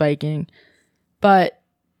PTSD spiking. But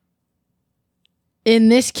in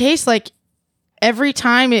this case, like every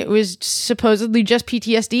time it was supposedly just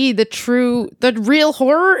PTSD, the real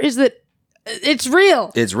horror is that it's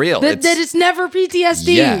real. It's real. That it's never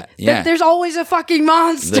PTSD. Yeah. That there's always a fucking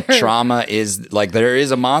monster. The trauma is like there is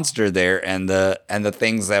a monster there, and the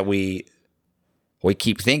things that we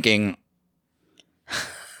keep thinking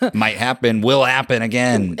might happen, will happen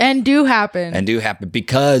again. And do happen.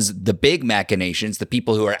 Because the big machinations, the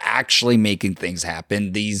people who are actually making things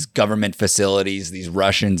happen, these government facilities, these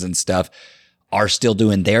Russians and stuff, are still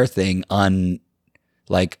doing their thing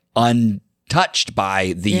untouched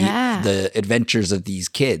by the adventures of these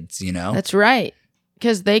kids, you know? That's right.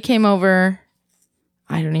 Because they came over,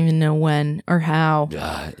 I don't even know when or how.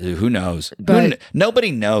 Who knows? But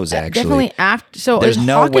nobody knows, actually. Definitely after. So there's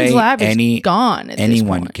no Hawkins way lab is gone at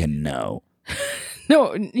anyone this point. can know.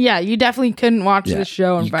 No, yeah, you definitely couldn't watch this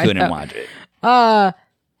show and find out. You couldn't watch it.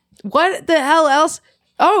 What the hell else?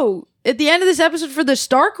 Oh, at the end of this episode for the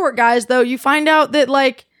Starcourt guys, though, you find out that,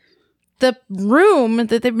 like, the room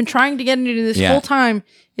that they've been trying to get into this whole time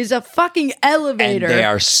is a fucking elevator. And they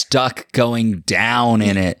are stuck going down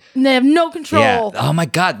in it. And they have no control. Yeah. Oh my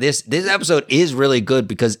God. This episode is really good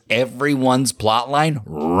because everyone's plotline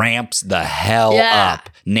ramps the hell up.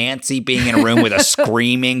 Nancy being in a room with a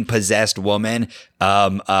screaming possessed woman.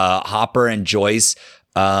 Hopper and Joyce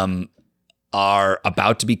are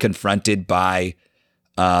about to be confronted by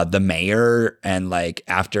the mayor, and like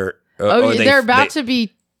after they're about to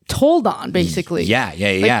be told on, basically. Yeah.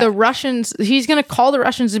 Like the Russians, he's gonna call the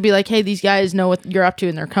Russians and be like, "Hey, these guys know what you're up to,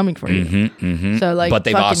 and they're coming for you." So like, but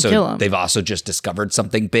kill them. they've also just discovered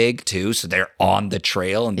something big too, so they're on the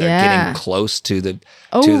trail and they're getting close to the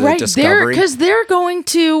discovery. Because they're going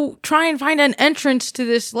to try and find an entrance to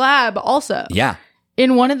this lab also. Yeah,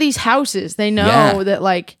 in one of these houses, they know that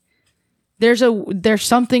like. There's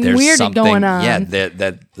something weird going on. Yeah,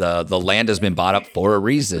 that the land has been bought up for a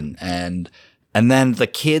reason, and then the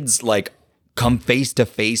kids like come face to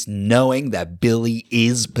face, knowing that Billy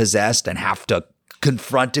is possessed, and have to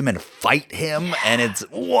confront him and fight him. And it's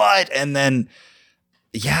what? And then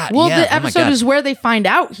the episode is where they find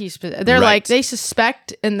out he's possessed. They're like they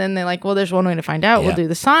suspect, and then they're like, well, there's one way to find out. We'll do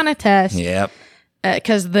the sauna test. Yep.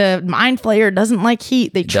 Because the mind flayer doesn't like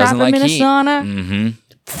heat. They trap him in a sauna. Mm-hmm.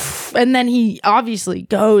 And then he obviously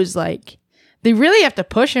goes like, they really have to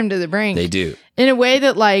push him to the brink. They do. In a way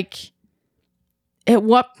that like, at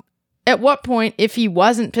what point, if he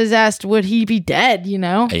wasn't possessed, would he be dead, you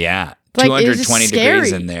know? Yeah. Like, 220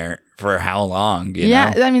 degrees in there for how long, you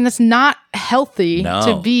know? I mean, that's not healthy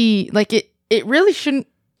to be, like, it really shouldn't,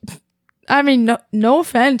 I mean, no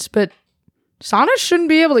offense, but saunas shouldn't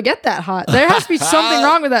be able to get that hot. There has to be something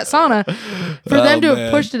wrong with that sauna for them to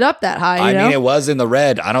have pushed it up that high. You know? Mean, it was in the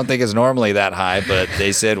red. I don't think it's normally that high, but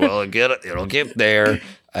they said, "Well, it'll get there."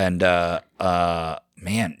 And they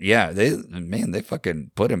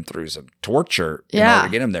fucking put him through some torture in order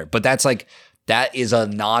to get him there. But that is a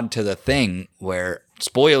nod to the thing where.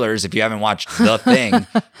 Spoilers, if you haven't watched The Thing,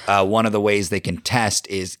 one of the ways they can test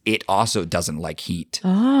is it also doesn't like heat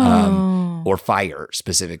or fire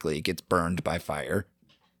specifically. It gets burned by fire,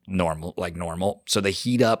 normal. So they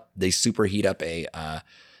superheat up a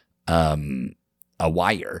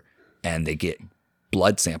wire, and they get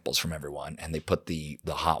blood samples from everyone, and they put the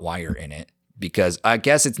hot wire in it because I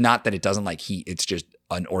guess it's not that it doesn't like heat. It's just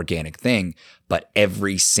an organic thing, but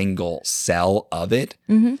every single cell of it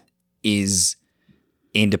is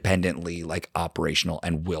independently like operational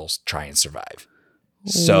and will try and survive.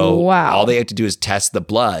 So all they have to do is test the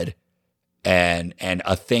blood, and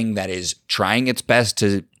a thing that is trying its best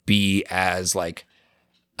to be as like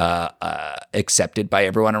accepted by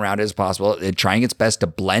everyone around it as possible, trying its best to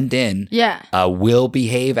blend in, will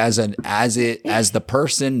behave as the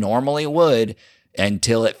person normally would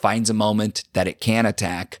until it finds a moment that it can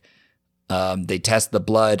attack. They test the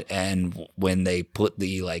blood, and when they put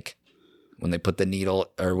the needle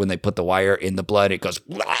or when they put the wire in the blood, it goes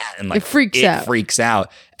and like it freaks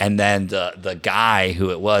out. And then the guy who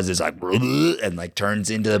it was is like and like turns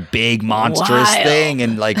into a big monstrous thing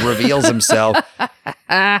and like reveals himself.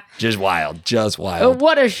 Just wild.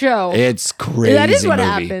 What a show! It's crazy. That is what movie.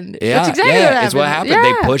 happened. Yeah, that's exactly what happened. It's what happened. Yeah.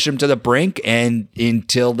 They push him to the brink, and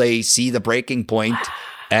until they see the breaking point,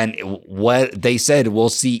 and what they said, we'll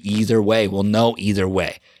see either way. We'll know either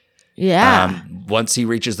way. Yeah. Once he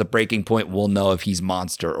reaches the breaking point, we'll know if he's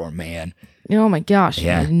monster or man. Oh my gosh.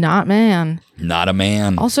 Yeah. Not man. Not a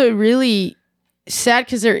man. Also really sad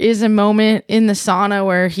because there is a moment in the sauna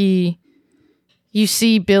where you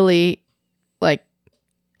see Billy like,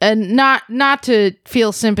 and not to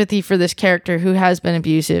feel sympathy for this character who has been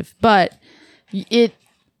abusive, but it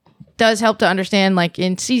does help to understand, like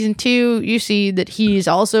in season 2, you see that he's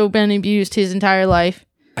also been abused his entire life.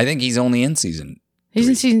 I think he's only in season He's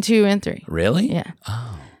in season 2 and 3. Really? Yeah.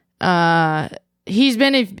 Oh. He's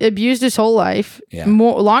been abused his whole life,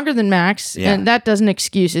 longer than Max, and that doesn't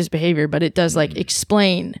excuse his behavior, but it does like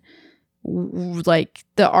explain like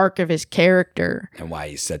the arc of his character and why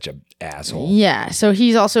he's such a asshole. Yeah, so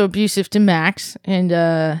he's also abusive to Max, and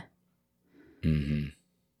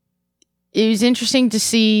it was interesting to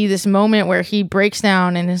see this moment where he breaks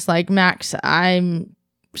down and is like, Max, I'm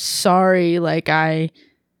sorry, like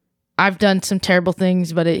I've done some terrible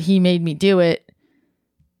things, but he made me do it.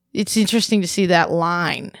 It's interesting to see that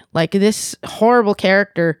line. Like, this horrible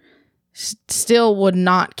character still would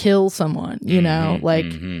not kill someone, you know? Like,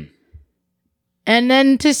 and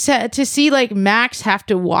then to see, like, Max have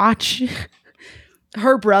to watch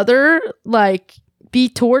her brother, like, be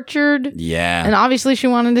tortured. Yeah. And obviously she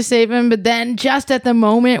wanted to save him, but then just at the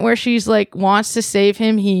moment where she's, like, wants to save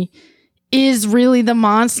him, he is really the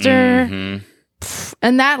monster.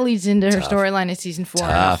 And that leads into her storyline in season 4 in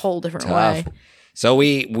a whole different way. So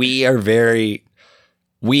we are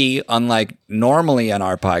unlike normally on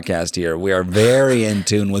our podcast here, we are very in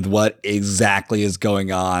tune with what exactly is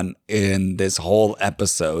going on in this whole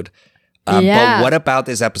episode. But what about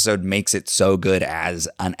this episode makes it so good as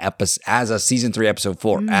an episode, as a season 3 episode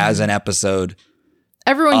 4, as an episode?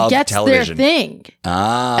 Everyone gets television. their thing.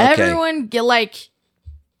 Okay. Everyone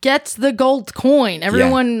gets the gold coin.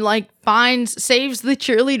 Everyone saves the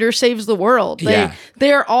cheerleader, saves the world.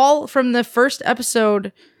 They are all, from the first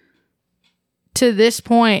episode to this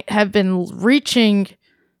point, have been reaching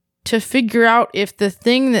to figure out if the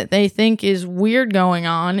thing that they think is weird going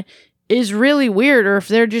on is really weird, or if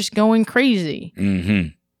they're just going crazy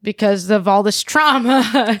because of all this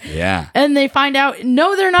trauma. And they find out,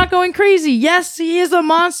 no, they're not going crazy. Yes, he is a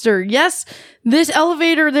monster. Yes, this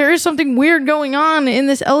elevator, there is something weird going on in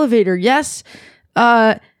this elevator. Yes,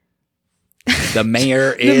 the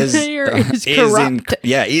mayor is corrupt.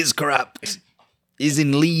 Is corrupt. Is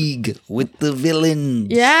in league with the villains.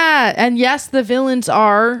 Yeah, and yes, the villains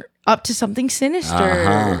are up to something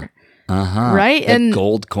sinister. Right? The and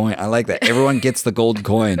gold coin. I like that. Everyone gets the gold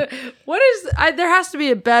coin. What is there has to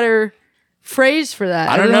be a better phrase for that.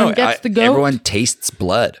 I don't know. Gets the goat. Everyone tastes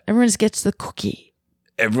blood. Everyone gets the cookie.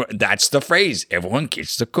 That's the phrase. Everyone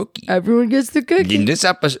gets the cookie. Everyone gets the cookie. In this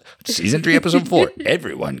episode, season 3, episode 4,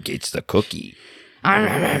 everyone gets the cookie.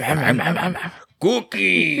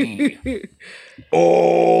 Cookie.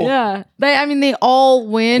 Oh. Yeah. They all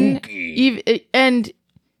win. And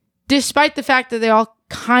despite the fact that they all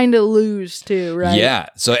kind of lose too, right? Yeah.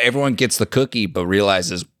 So everyone gets the cookie, but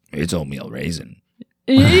realizes it's oatmeal raisin.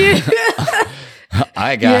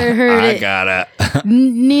 I got it.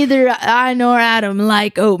 Neither I nor Adam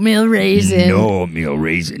like oatmeal raisin. No oatmeal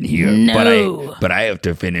raisin here. No. But I have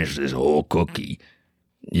to finish this whole cookie,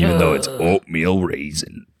 even though it's oatmeal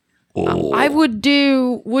raisin. Oh.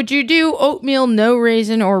 Would you do oatmeal no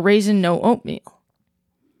raisin or raisin no oatmeal?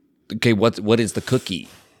 Okay, what is the cookie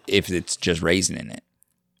if it's just raisin in it?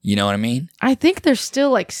 You know what I mean? I think there's still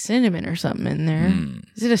like cinnamon or something in there.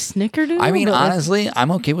 Is it a snickerdoodle? I mean, honestly, I'm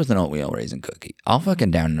okay with an oatmeal raisin cookie. I'll fucking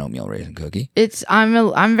down an oatmeal raisin cookie.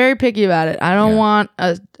 I'm very picky about it. I don't want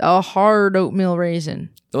a hard oatmeal raisin.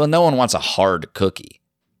 Well, no one wants a hard cookie.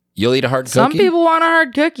 You'll eat a hard cookie? Some people want a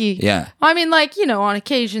hard cookie. Yeah. I mean, on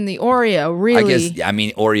occasion, the Oreo, really.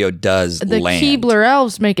 Oreo does the land. Keebler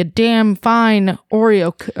elves make a damn fine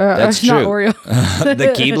Oreo. That's not true. Oreo. The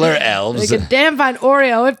Keebler elves. Make a damn fine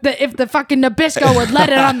Oreo if the fucking Nabisco would let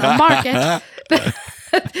it on the market.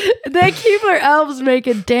 The Keebler elves make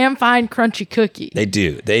a damn fine crunchy cookie. They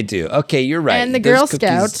do. Okay, you're right. And the Girl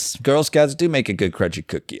Scouts do make a good crunchy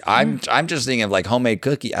cookie. I'm just thinking of like homemade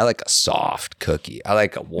cookie. I like a soft cookie. I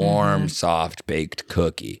like a warm, soft baked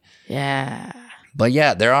cookie. Yeah. But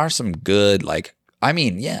yeah, there are some good a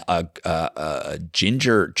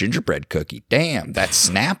gingerbread cookie. Damn, that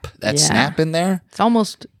snap in there. It's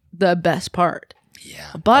almost the best part.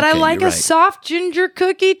 Yeah. But I like a soft ginger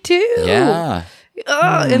cookie too. Yeah.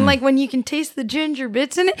 And when you can taste the ginger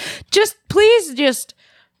bits in it, please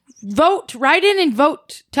vote, write in and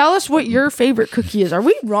vote. Tell us what your favorite cookie is. Are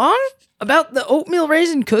we wrong about the oatmeal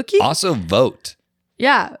raisin cookie? Also vote.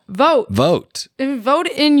 Yeah, vote. And vote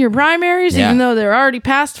in your primaries, even though they're already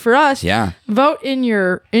passed for us. Yeah. Vote in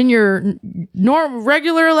your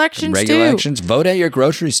regular elections too. Elections. Vote at your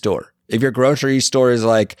grocery store. If your grocery store is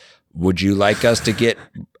like, would you like us to get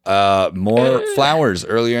more flowers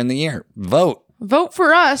earlier in the year? Vote. Vote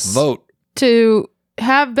for us. Vote. To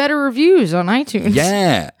have better reviews on iTunes.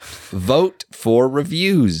 Yeah. Vote for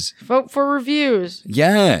reviews. Vote for reviews.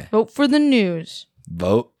 Yeah. Vote for the news.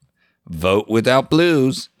 Vote without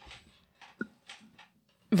blues.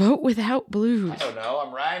 Vote without blues. I don't know.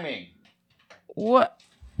 I'm rhyming. What?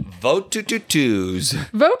 Vote to-to-twos.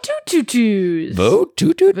 Vote to-to-twos. Vote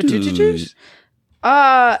to-to-twos.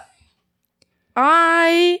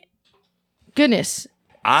 Goodness.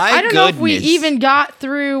 I don't know if we even got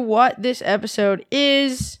through what this episode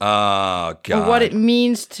is. Oh, God. Or what it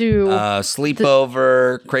means to...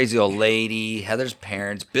 sleepover, crazy old lady, Heather's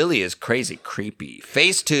parents, Billy is crazy, creepy,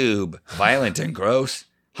 face tube, violent and gross,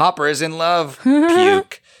 Hopper is in love,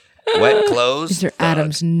 puke, wet clothes. These are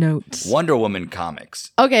Adam's notes. Wonder Woman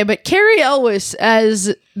comics. Okay, but Carrie Elwes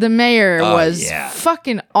as the mayor was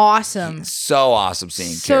fucking awesome. So awesome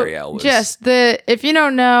seeing Carrie Elwes. If you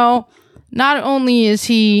don't know, not only is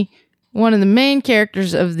he one of the main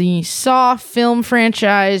characters of the Saw film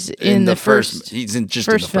franchise in the first he's in just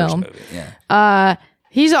first in the film. First movie. Yeah.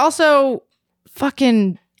 He's also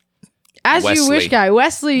fucking As You Wish guy,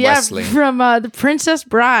 Wesley. From The Princess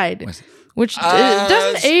Bride, which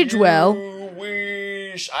doesn't age well.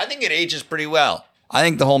 I think it ages pretty well. I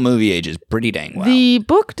think the whole movie ages pretty dang well. The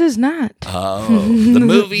book does not. Oh, the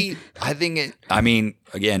movie, again,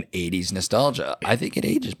 80s nostalgia. I think it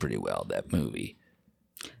ages pretty well, that movie.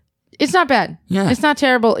 It's not bad. Yeah. It's not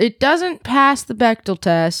terrible. It doesn't pass the Bechdel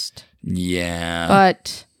test. Yeah.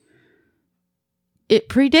 But it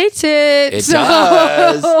predates it. It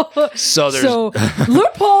does. So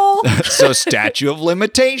loophole. So statute of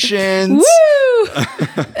limitations. Woo!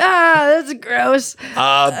 That's gross.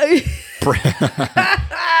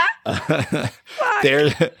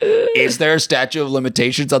 Is there a statute of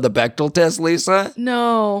limitations on the Bechdel test, Lisa?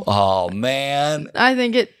 No. Oh, man. I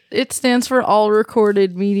think it stands for all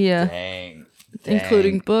recorded media. Dang.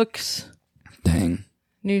 Including books. Dang.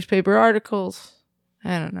 Newspaper articles.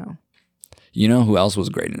 I don't know. You know who else was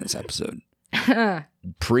great in this episode?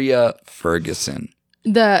 Priya Ferguson.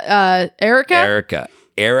 The Erica?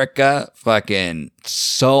 Erica, fucking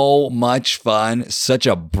so much fun. Such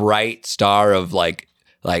a bright star of like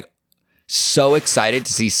so excited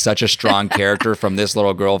to see such a strong character from this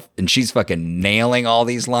little girl. And she's fucking nailing all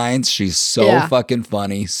these lines. She's so fucking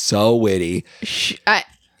funny, so witty.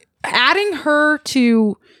 Adding her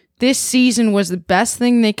to this season was the best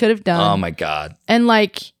thing they could have done. Oh my God. And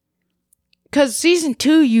because season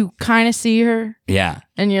 2, you kind of see her. Yeah.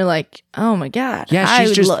 And you're like, oh my God. Yeah,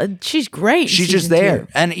 she's great. She's just there.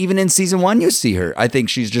 And even in season 1, you see her. I think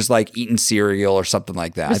she's just like eating cereal or something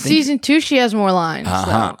like that. But season 2, she has more lines.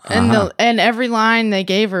 And every line they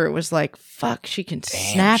gave her was like, fuck, she can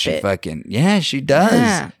snap it. She does.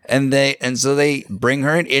 Yeah. And so they bring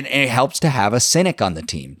her in, and it helps to have a cynic on the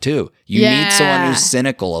team too. You need someone who's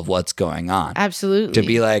cynical of what's going on. Absolutely. To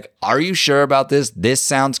be like, are you sure about this? This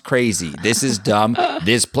sounds crazy. This is dumb.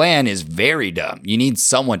 This plan is very dumb. You need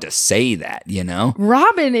someone to say that, you know?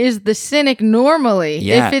 Robin is the cynic normally.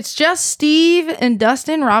 Yeah. If it's just Steve and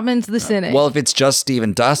Dustin, Robin's the cynic. Well, if it's just Steve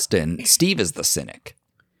and Dustin, Steve is the cynic.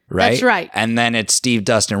 Right? That's right. And then it's Steve,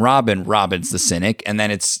 Dustin, Robin. Robin's the cynic. And then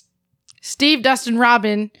it's Steve, Dustin,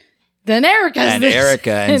 Robin. Then Erica's the cynic.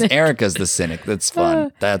 And Erica's the cynic. That's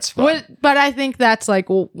fun. That's fun. But I think that's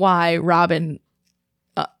why Robin.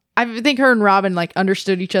 I think her and Robin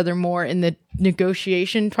understood each other more in the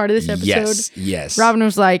negotiation part of this episode. Yes. Robin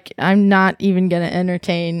was like, "I'm not even gonna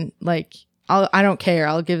entertain. I don't care.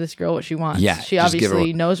 I'll give this girl what she wants. Yeah, she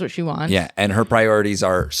obviously knows what she wants. Yeah, and her priorities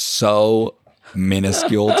are so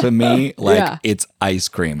minuscule to me. It's ice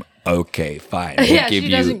cream. Okay, fine. We'll give she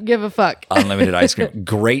doesn't give a fuck. Unlimited ice cream.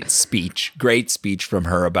 Great speech from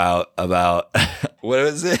her about what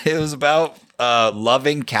was it? It was about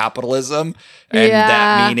loving capitalism, and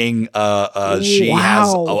that meaning she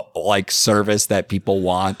has a service that people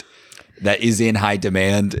want that is in high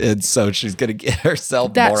demand, and so she's gonna get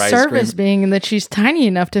herself more ice cream. That service being that she's tiny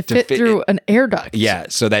enough to fit through an air duct. Yeah,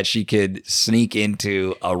 so that she could sneak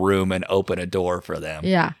into a room and open a door for them.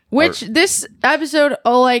 Yeah, which this episode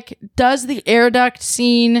does the air duct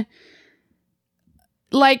scene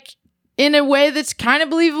in a way that's kind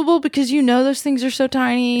of believable because those things are so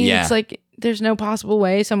tiny. Yeah. It's there's no possible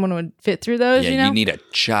way someone would fit through those. Yeah, you need a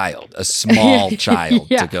small child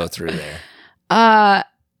to go through there.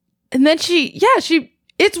 And then it's weird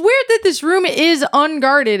that this room is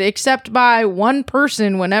unguarded except by one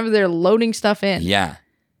person whenever they're loading stuff in. Yeah.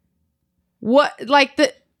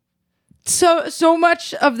 So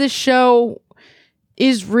much of this show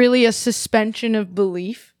is really a suspension of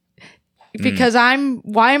belief because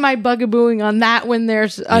why am I bugabooing on that when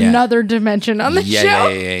there's another dimension on the show?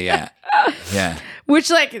 Yeah.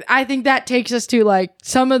 Which, I think that takes us to,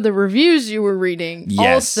 some of the reviews you were reading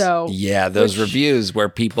also. Yeah, those reviews where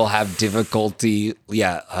people have difficulty,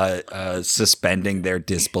 suspending their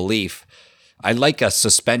disbelief. I like a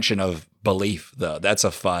suspension of belief, though. That's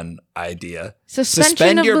a fun idea.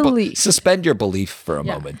 Suspend your belief. Suspend your belief for a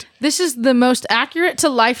moment. This is the most accurate to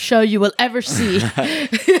life show you will ever see.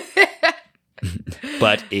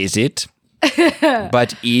 But is it?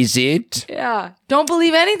 But is it? Yeah. Don't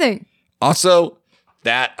believe anything. Also,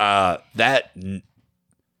 that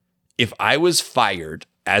if I was fired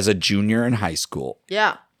as a junior in high school,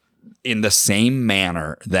 Yeah. in the same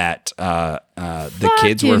manner that the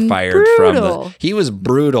kids were Fucking fired brutal. from he was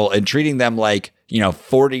brutal and treating them like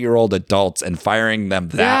 40-year-old adults and firing them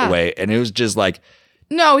that Yeah. way, and it was just like,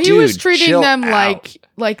 No, he Dude, was treating chill them out.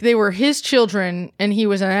 like they were his children, and he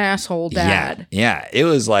was an asshole dad. yeah, it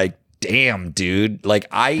was like, damn, dude. Like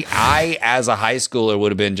I as a high schooler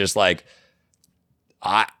would have been just like,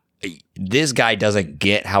 this guy doesn't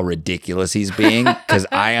get how ridiculous he's being, because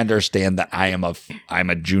I understand that I'm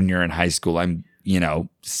a junior in high school. I'm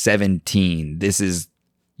 17.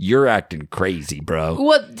 You're acting crazy, bro.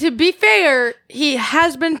 Well, to be fair, he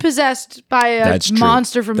has been possessed by a That's true.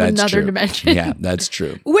 monster from That's another true. dimension. Yeah, that's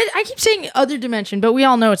true. I keep saying other dimension, but we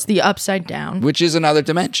all know it's the upside down. Which is another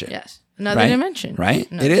dimension. Yes. Another Right? dimension. Right?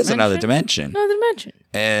 Another It is another dimension. Another dimension.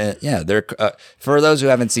 Yeah, they're for those who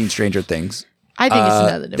haven't seen Stranger Things. I think it's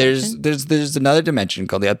another dimension. There's another dimension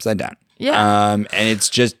called the Upside Down. Yeah. And it's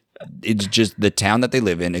just the town that they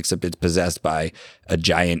live in, except it's possessed by a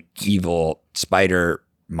giant evil spider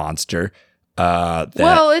monster that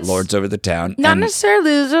it's lords over the town. Not And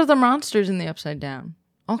necessarily. Those are the monsters in the upside down.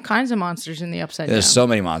 All kinds of monsters in the upside down. there's so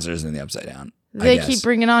many monsters in the Upside Down. I They guess. keep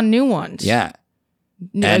bringing on new ones. Yeah.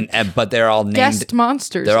 Like And but they're all named guest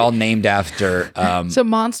monsters. they're all named after it's a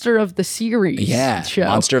monster of the series. show.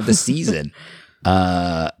 monster of the season.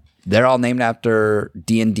 They're all named after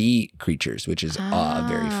D&D creatures, which is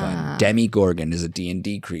very fun. Demigorgon is a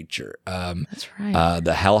D&D creature. That's right.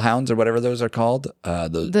 The Hellhounds or whatever those are called,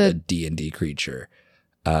 the D&D creature.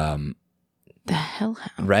 The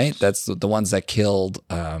Hellhound. Right? That's the ones that killed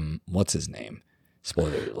what's his name?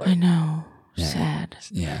 Spoiler alert. I know. Yeah. Sad.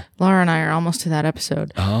 Yeah. Laura and I are almost to that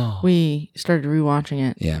episode. Oh. We started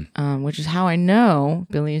rewatching it. Yeah. Which is how I know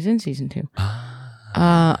Billy is in season 2.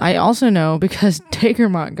 I also know because Taker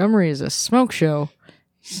Montgomery is a smoke show.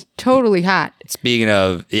 He's totally hot. Speaking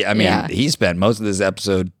of, I mean, Yeah. he spent most of this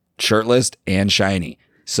episode shirtless and shiny.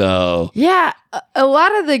 So Yeah, a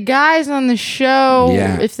lot of the guys on the show,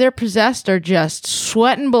 Yeah. if they're possessed, are just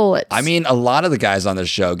sweating bullets. I mean, a lot of the guys on the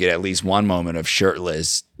show get at least one moment of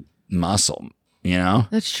shirtless muscle,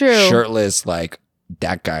 that's true. Shirtless, like,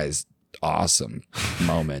 that guy's awesome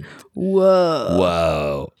moment.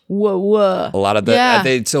 Whoa. Whoa. A lot of the, Yeah.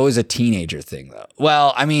 it's always a teenager thing, though.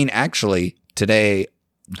 Well, I mean, actually, today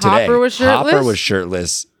Hopper was shirtless? Hopper was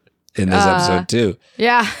shirtless in this episode, too.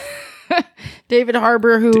 Yeah. David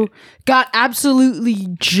Harbour, who got absolutely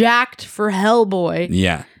jacked for Hellboy.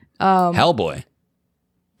 Yeah. Hellboy.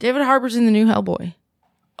 David Harbour's in the new Hellboy.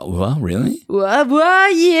 Well, really?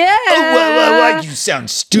 Yeah. You sound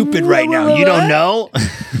stupid right now. You don't know?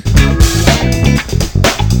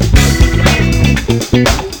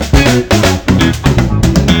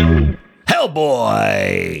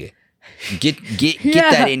 Hellboy. Get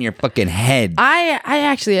Yeah. that in your fucking head. I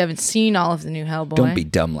actually haven't seen all of the new Hellboy. Don't be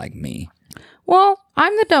dumb like me. Well,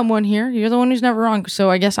 I'm the dumb one here. You're the one who's never wrong, so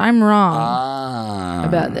I guess I'm wrong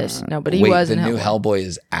about this. No, but he was the in new Hellboy. Hellboy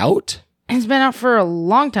is out? It's been out for a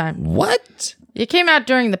long time. What? It came out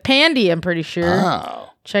during the Pandy, I'm pretty sure. Oh.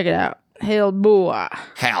 Check it out. Hellboy.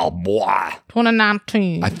 Hellboy.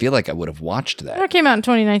 2019. I feel like I would have watched that. It came out in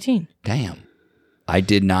 2019. Damn. I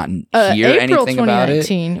did not hear April anything about it.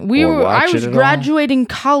 2019. or watch I it was at all. graduating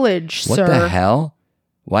college, What sir. the hell?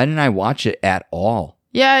 Why didn't I watch it at all?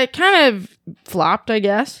 Yeah, it kind of flopped, I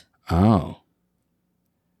guess. Oh.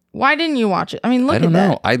 Why didn't you watch it? I mean, look I don't at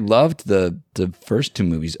know. that. I loved the first two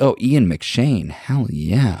movies. Oh, Ian McShane. Hell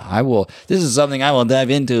yeah. I will. This is something I will dive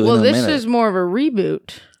into Well, in a this minute. is more of a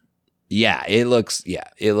reboot. Yeah, it looks.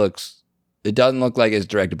 It doesn't look like it's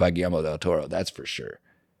directed by Guillermo del Toro. That's for sure.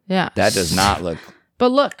 Yeah. That does not look.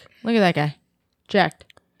 But look at that guy. Jacked.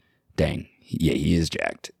 Dang. Yeah, he is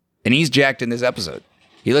jacked. And he's jacked in this episode.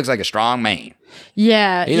 He looks like a strong man.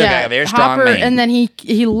 Yeah. He looked yeah. like a very strong Hopper, man. And then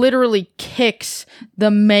he literally kicks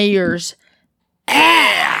the mayor's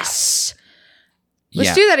ass. Let's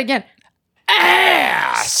Yeah. do that again.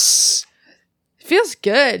 Ass. Feels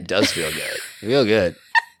good. Does feel good. Feel good.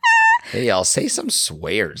 Hey, y'all, say some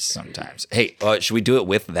swears sometimes. Hey, should we do it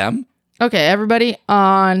with them? Okay, everybody,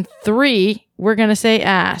 on 3, we're going to say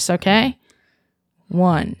ass, okay?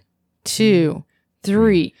 1, 2,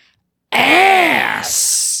 3.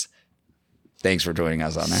 Ass. Thanks for joining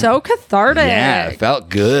us on that. So cathartic. Yeah, it felt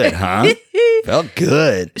good, huh? Felt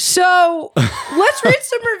good. So, let's read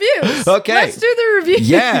some reviews. Okay. Let's do the reviews.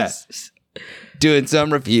 Yeah. Doing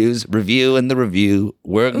some reviews, reviewing the review.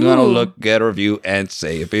 We're going to Ooh. look at a review and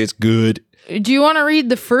say if it's good. Do you want to read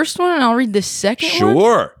the first one and I'll read the second one?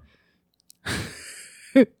 Sure.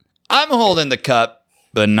 I'm holding the cup,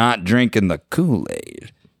 but not drinking the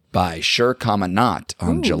Kool-Aid by Sure Comma Not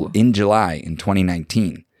in July in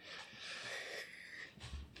 2019.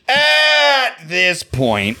 At this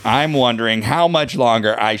point, I'm wondering how much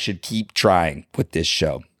longer I should keep trying with this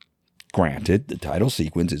show. Granted, the title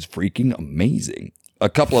sequence is freaking amazing. A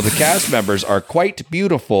couple of the cast members are quite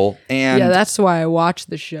beautiful, and Yeah, that's why I watched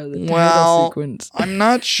the show. The title sequence. I'm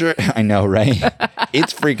not sure. I know, right?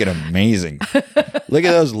 It's freaking amazing. Look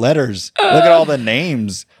at those letters. Look at all the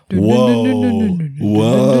names. Whoa.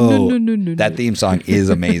 That theme song is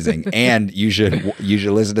amazing. And you should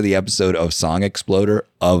listen to the episode of Song Exploder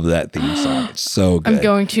of that theme song. It's so good. I'm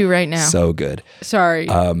going to right now. So good. Sorry.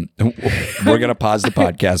 We're going to pause the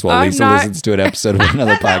podcast while Lisa listens to an episode of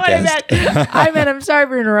another podcast. I'm sorry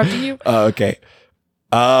for interrupting you. Oh, okay.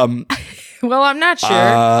 Well, I'm not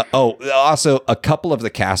sure. Also, a couple of the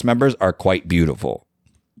cast members are quite beautiful.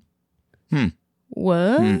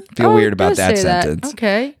 What? Feel weird about it does that say sentence.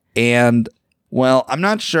 Okay. And, well, I'm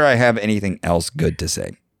not sure I have anything else good to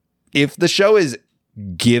say. If the show is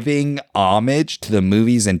giving homage to the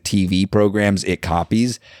movies and TV programs it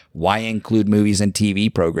copies, why include movies and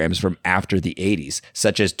TV programs from after the 80s,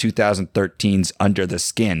 such as 2013's Under the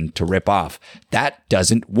Skin, to rip off? That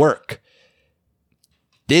doesn't work.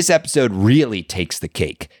 This episode really takes the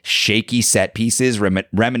cake. Shaky set pieces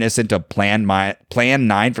reminiscent of Plan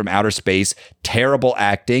 9 from Outer Space, terrible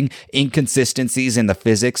acting, inconsistencies in the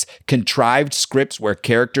physics, contrived scripts where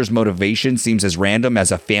characters' motivation seems as random as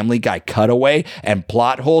a Family Guy cutaway, and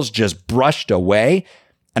plot holes just brushed away.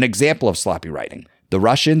 An example of sloppy writing. The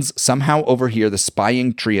Russians somehow overhear the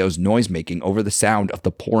spying trio's noise-making over the sound of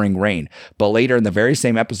the pouring rain. But later in the very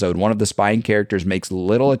same episode, one of the spying characters makes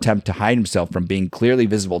little attempt to hide himself from being clearly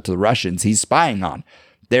visible to the Russians he's spying on.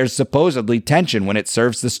 There's supposedly tension when it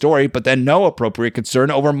serves the story, but then no appropriate concern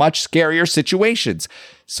over much scarier situations.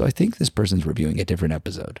 So I think this person's reviewing a different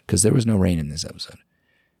episode, because there was no rain in this episode.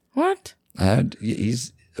 What?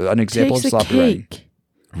 He's an example of Takes the sloppy writing. cake.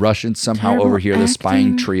 Russians somehow Terrible overhear the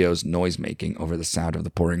spying acting. trio's noise-making over the sound of the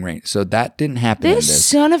pouring rain. So that didn't happen in This this.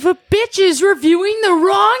 son of a bitch is reviewing the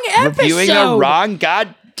wrong episode. Reviewing the wrong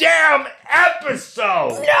goddamn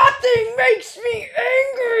episode! Nothing makes me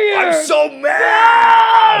angrier. I'm so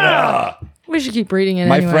mad! We should keep reading it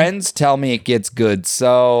My anyway. friends tell me it gets good, so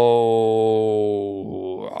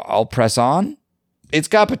I'll press on. It's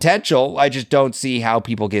got potential. I just don't see how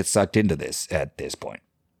people get sucked into this at this point.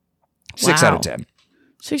 6 out of 10.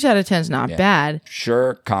 6 out of 10 is not bad.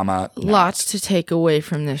 Sure, comma, not. Lots to take away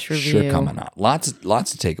from this review. Sure, comma, not. Lots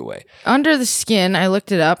to take away. Under the Skin, I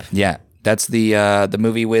looked it up. Yeah, that's the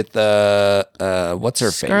movie with what's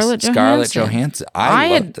her Scarlett face? Scarlett Johansson. Johansson. I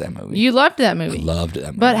loved that movie. You loved that movie. Loved that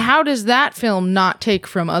movie. But how does that film not take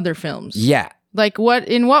from other films? Yeah. Like,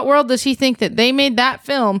 in what world does he think that they made that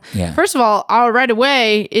film? Yeah. First of all, right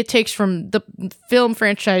away, it takes from the film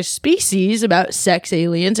franchise Species about sex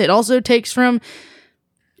aliens. It also takes from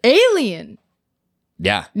Alien.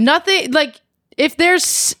 Yeah. Nothing, like, if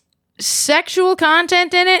there's sexual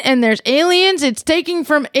content in it and there's aliens, it's taking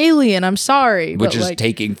from Alien. I'm sorry. Which but is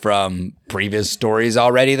taking from previous stories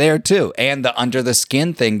already there, too. And the Under the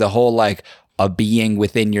Skin thing, the whole, like, a being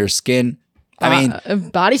within your skin. I mean,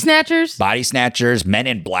 Body Snatchers, Men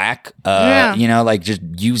in Black, Yeah. you know, like just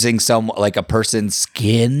using a person's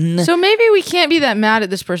skin. So maybe we can't be that mad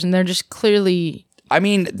at this person. They're just clearly. I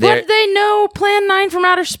mean, But they know Plan 9 from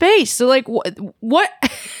outer space. So, like, what?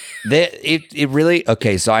 It really,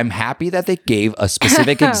 okay, so I'm happy that they gave a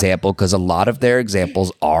specific example, because a lot of their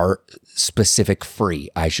examples are specific free,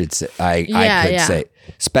 I should say. I could say.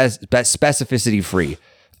 Specificity free.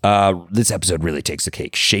 This episode really takes the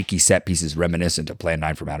cake. Shaky set pieces reminiscent of Plan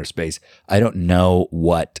 9 from outer space. I don't know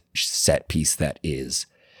what set piece that is.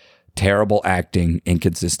 Terrible acting,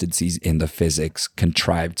 inconsistencies in the physics,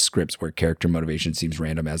 contrived scripts where character motivation seems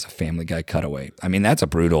random as a Family Guy cutaway. I mean, that's a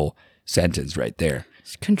brutal sentence right there.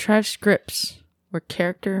 Contrived scripts where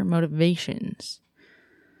character motivations.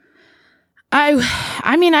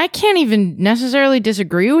 I mean, I can't even necessarily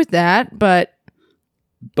disagree with that, but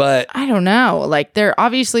I don't know. Like, they're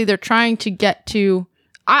trying to get to.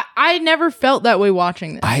 I never felt that way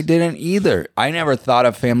watching this. I didn't either. I never thought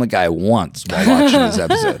of Family Guy once while watching this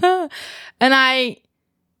episode. And I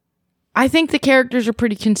think the characters are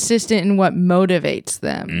pretty consistent in what motivates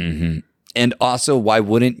them. Mm-hmm. And also, why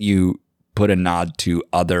wouldn't you put a nod to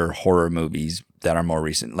other horror movies that are more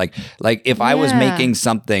recent? Like if I was making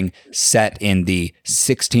something set in the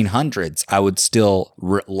 1600s, I would still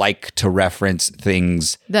like to reference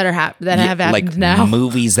things that have happened like now.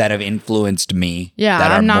 Movies that have influenced me. Yeah,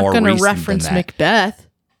 that I'm are not more going to recent than reference that. Macbeth.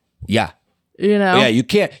 Yeah. You know? Yeah,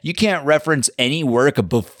 you can't reference any work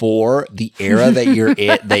before the era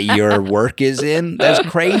that that your work is in. That's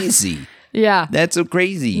crazy. Yeah. That's so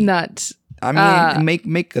crazy. Nuts. I mean,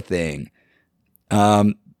 make a thing.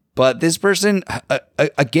 But this person,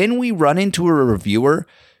 again, we run into a reviewer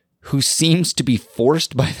who seems to be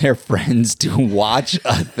forced by their friends to watch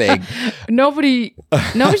a thing. Nobody's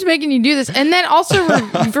making you do this. And then also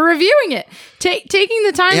for reviewing it. Taking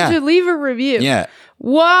the time to leave a review. Yeah.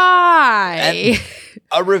 Why? And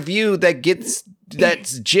a review that's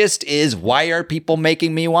gist is, why are people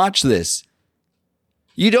making me watch this?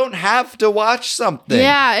 You don't have to watch something.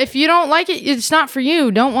 Yeah, if you don't like it, it's not for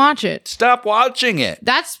you. Don't watch it. Stop watching it.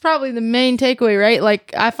 That's probably the main takeaway, right?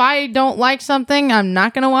 Like, if I don't like something, I'm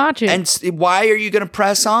not going to watch it. And why are you going to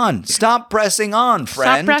press on? Stop pressing on,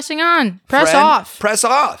 friend. Stop pressing on. Press Friend, off. Press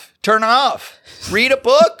off. Turn off. Read a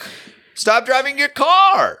book. Stop driving your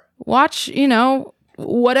car. Watch,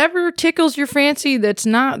 whatever tickles your fancy that's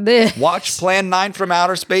not this. Watch Plan 9 from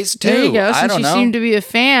Outer Space 2. There you go. I Since don't you know. seem to be a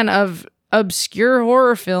fan of obscure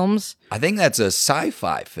horror films. I think that's a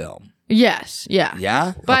sci-fi film. Yes. Yeah.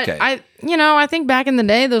 Yeah? But okay. I think back in the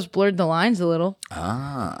day, those blurred the lines a little.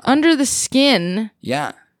 Under the Skin.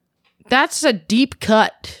 Yeah. That's a deep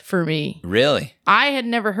cut for me. Really? I had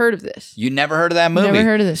never heard of this. You never heard of that movie? Never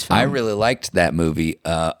heard of this film. I really liked that movie.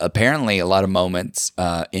 Apparently, a lot of moments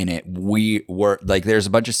in it, we were like, there's a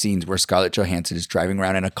bunch of scenes where Scarlett Johansson is driving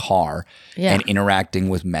around in a car and interacting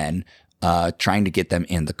with men, trying to get them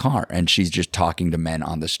in the car. And she's just talking to men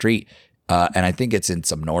on the street. And I think it's in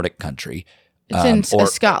some Nordic country. It's in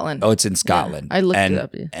Scotland. Oh, it's in Scotland. Yeah, I looked it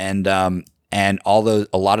up. Yeah. And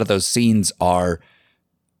a lot of those scenes are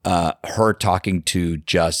her talking to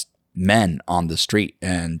just men on the street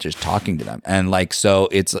and just talking to them. And like, so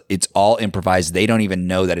it's all improvised. They don't even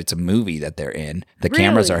know that it's a movie that they're in. The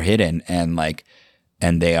cameras are hidden, and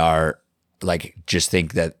they are like, just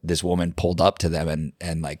think that this woman pulled up to them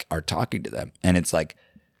and like are talking to them. And it's like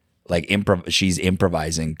she's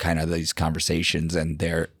improvising kind of these conversations, and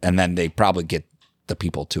then they probably get the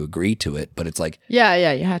people to agree to it. But it's like,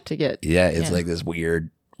 yeah, you have to get. Yeah. It's like this weird,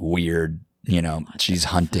 she's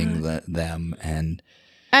hunting them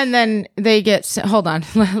and then they get, hold on,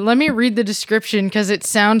 let me read the description because it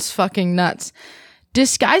sounds fucking nuts.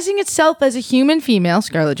 Disguising itself as a human female,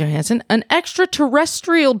 Scarlett Johansson, an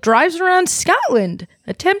extraterrestrial drives around Scotland,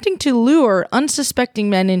 attempting to lure unsuspecting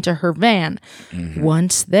men into her van. Mm-hmm.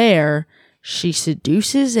 Once there, she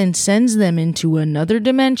seduces and sends them into another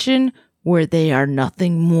dimension where they are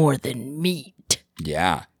nothing more than meat.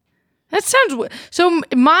 Yeah. That sounds... So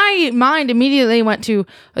my mind immediately went to,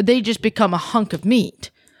 they just become a hunk of meat.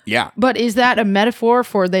 Yeah. But is that a metaphor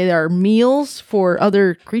for they are meals for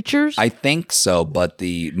other creatures? I think so, but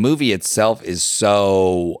the movie itself is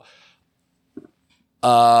so...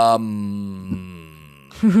 what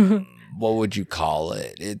would you call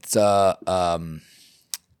it? It's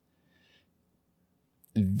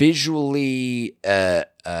visually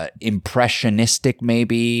impressionistic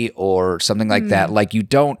maybe, or something like that. Like, you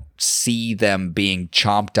don't see them being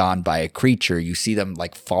chomped on by a creature. You see them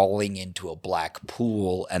like falling into a black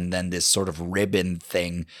pool, and then this sort of ribbon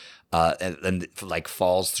thing and like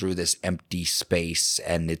falls through this empty space,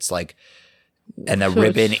 and it's like, and the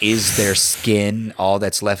ribbon is their skin, all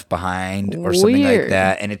that's left behind, or something like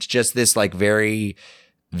that. And it's just this like very,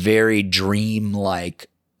 very dream-like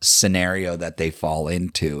scenario that they fall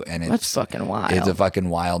into, and that's fucking wild. It's a fucking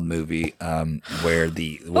wild movie where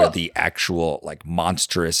the actual like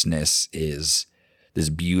monstrousness is this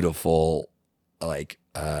beautiful like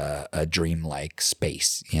a dream-like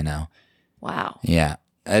space, Wow. Yeah,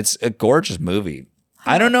 it's a gorgeous movie.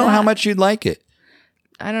 I don't know how much you'd like it.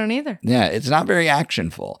 I don't either. Yeah, it's not very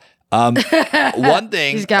actionful. One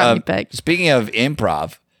thing, He's got me pegged. Speaking of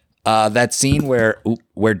improv, that scene where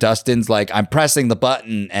Dustin's like, I'm pressing the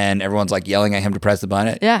button, and everyone's like yelling at him to press the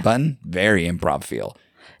button. Very improv feel.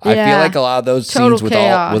 I feel like a lot of those Total scenes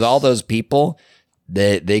chaos. with all those people,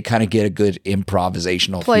 they kind of get a good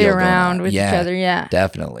improvisational Play feel around with each other. Yeah,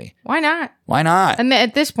 definitely. Why not? And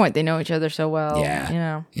at this point, they know each other so well.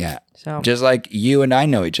 Yeah. So just like you and I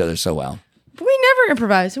know each other so well. We never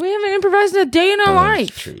improvise. We haven't improvised in a day in our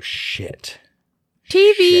life. True shit.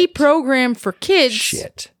 TV program for kids.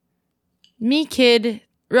 Shit. Me Kid,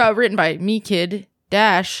 written by Me Kid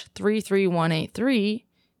 -33183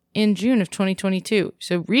 in June of 2022.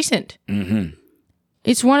 So recent. Mm-hmm.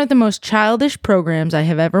 It's one of the most childish programs I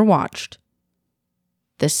have ever watched.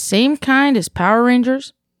 The same kind as Power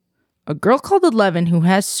Rangers. A girl called 11 who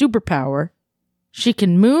has superpower. She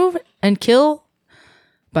can move and kill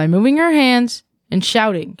by moving her hands and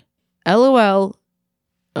shouting, LOL,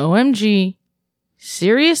 OMG,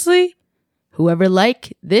 seriously? Whoever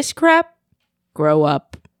like this crap, grow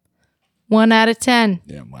up. 1 out of 10.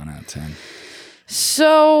 Yeah, 1 out of 10.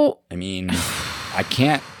 So, I mean, I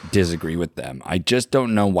can't disagree with them. I just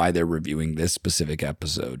don't know why they're reviewing this specific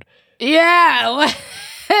episode. yeah.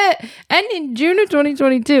 And in June of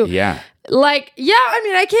 2022. Yeah. Like, yeah, I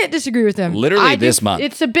mean, I can't disagree with them. Literally this month.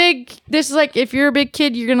 This is like, if you're a big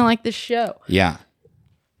kid, you're going to like this show. Yeah.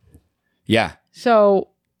 Yeah. So,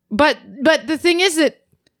 but the thing is that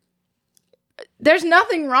there's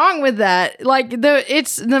nothing wrong with that. Like,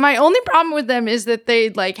 my only problem with them is that they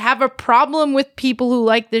like have a problem with people who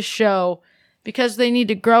like this show because they need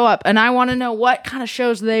to grow up. And I want to know what kind of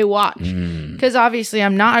shows they watch. Because obviously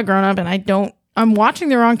I'm not a grown up and I'm watching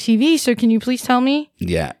the wrong TV. So can you please tell me?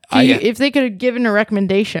 Yeah. If they could have given a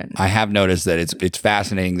recommendation. I have noticed that it's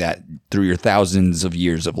fascinating that through your thousands of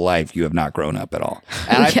years of life, you have not grown up at all.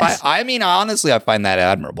 And Yes. I mean, honestly, I find that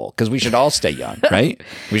admirable because we should all stay young, right?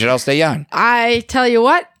 We should all stay young. I tell you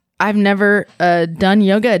what, I've never done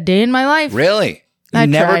yoga a day in my life. Really? I've You've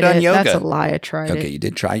never tried done it. yoga? That's a lie. I tried Okay, it. you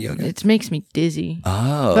did try yoga. It makes me dizzy.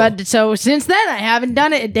 Oh. But so since then, I haven't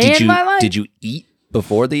done it a day in my life. Did you eat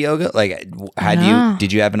before the yoga? Like, No.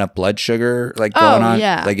 did you have enough blood sugar like going on?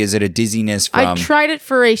 yeah. Like, is it a dizziness I from? tried it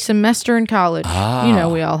for a semester in college. Ah. You know,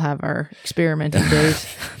 we all have our experimenting days.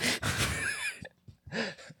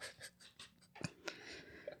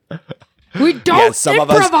 We don't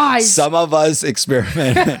improvise. Some of us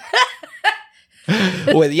experiment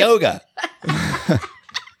with yoga.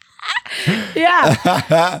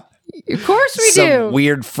 Yeah. Of course we Some do.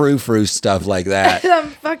 weird frou-frou stuff like that. Some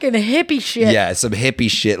fucking hippie shit. Yeah, some hippie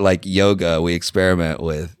shit like yoga we experiment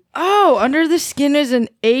with. Oh, Under the Skin is an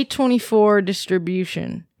A24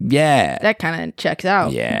 distribution. Yeah. That kind of checks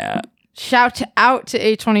out. Yeah. Shout out to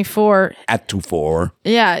A24. At 2-4.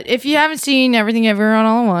 Yeah, if you haven't seen Everything Everywhere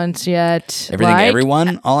All at Once yet. Everything, like,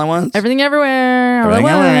 everyone, all at once? Everything Everywhere. All Everything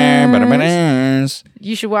at everywhere, once. but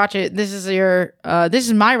You should watch it. This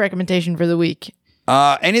is my recommendation for the week.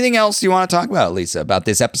 anything else you want to talk about, Lisa, about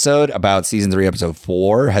this episode, about season 3, episode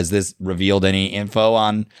 4? Has this revealed any info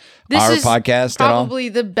on our podcast at all? Probably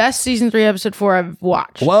the best season 3, episode 4 I've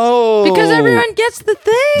watched. Whoa! Because everyone gets the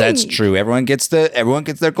thing. That's true. Everyone gets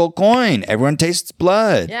their gold coin. Everyone tastes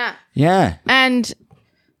blood. Yeah. Yeah. And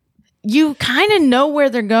you kind of know where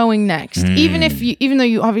they're going next, even though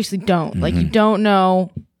you obviously don't. Like, you don't know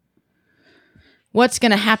what's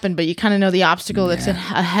going to happen, but you kind of know the obstacle that's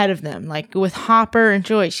ahead of them. Like with Hopper and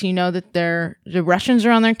Joyce, you know that the Russians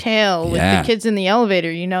are on their tail. With the kids in the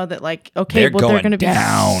elevator, you know that like, okay, They're they're going to be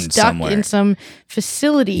down stuck somewhere. in some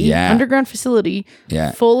facility, underground facility,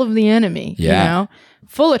 Yeah. full of the enemy, you know,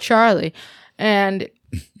 full of Charlie. And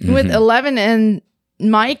with Eleven and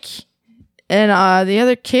Mike and the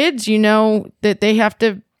other kids, you know that they have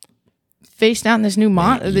to face down this new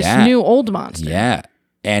new old monster. Yeah.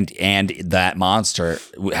 And that monster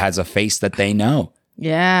has a face that they know.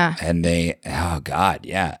 Yeah. And oh God,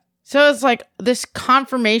 yeah. So it's like this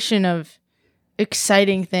confirmation of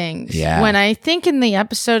exciting things. Yeah. When I think in the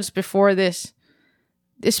episodes before this,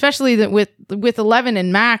 especially that with 11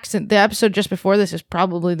 and Max, the episode just before this is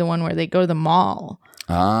probably the one where they go to the mall.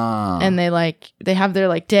 Ah. And they have their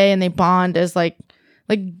like day and they bond as like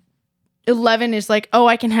 11 is like, oh,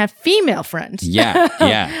 I can have female friends. Yeah.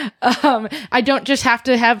 Yeah. I don't just have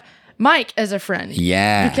to have Mike as a friend.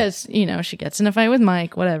 Yeah. Because, you know, she gets in a fight with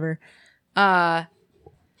Mike, whatever.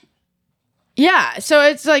 Yeah, so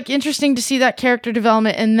it's like interesting to see that character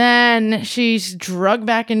development, and then she's drugged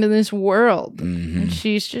back into this world. And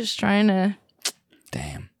she's just trying to,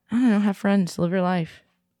 Damn. I don't know, have friends, live her life.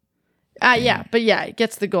 Yeah, but yeah, it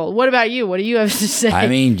gets the goal. What about you? What do you have to say? I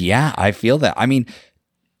mean, yeah, I feel that. I mean,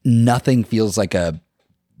 nothing feels like a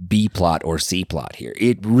B plot or C plot here.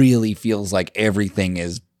 It really feels like everything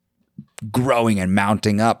is growing and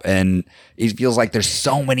mounting up, and it feels like there's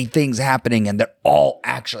so many things happening and they're all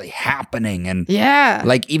actually happening. And yeah,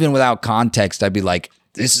 like even without context, I'd be like,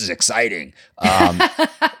 this is exciting.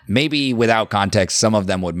 Maybe without context, some of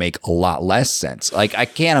them would make a lot less sense. Like I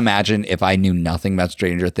can't imagine if I knew nothing about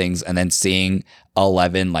Stranger Things and then seeing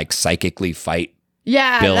 11 like psychically fight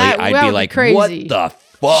yeah, Billy, I'd be like, crazy. what the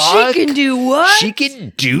fuck? She can do what? She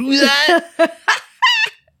can do that?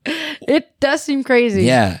 It does seem crazy.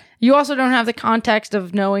 Yeah. You also don't have the context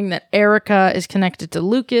of knowing that Erica is connected to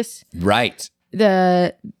Lucas. Right.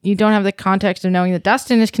 you don't have the context of knowing that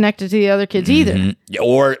Dustin is connected to the other kids either.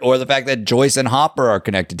 Or the fact that Joyce and Hopper are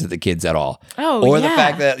connected to the kids at all. Oh, or yeah. the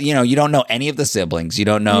fact that you don't know any of the siblings. You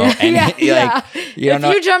don't know any. Yeah. You don't If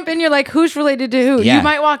know. you jump in, you're like, who's related to who? Yeah. You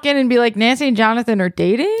might walk in and be like, Nancy and Jonathan are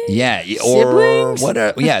dating. Yeah, Siblings? or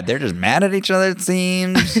what? They're just mad at each other. It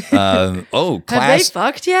seems. Have they Class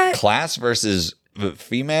fucked yet? class versus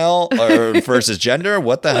female or versus gender.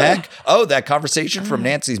 What the heck? Oh, that conversation from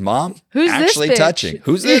Nancy's mom. Who's this actually bitch? touching?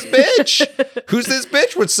 Who's this bitch? Who's this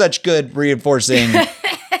bitch with such good reinforcing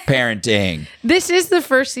parenting? This is the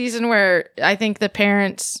first season where I think the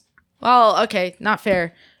parents. Well, okay, not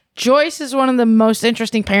fair. Joyce is one of the most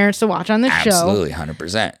interesting parents to watch on this show. Absolutely,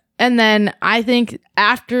 100%. And then I think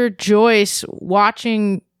after Joyce,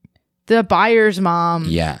 watching the Byers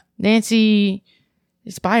mom, Nancy,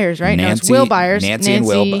 it's Byers, right? No, it's Will Byers. Nancy and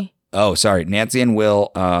Will. Oh, sorry. Nancy and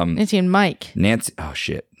Will. Nancy and Mike. Oh,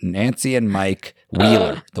 shit. Nancy and Mike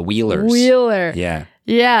Wheeler. The Wheelers. Wheeler. Yeah.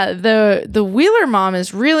 Yeah. The Wheeler mom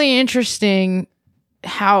is really interesting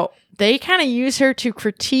how they kind of use her to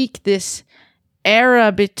critique this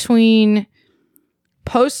era between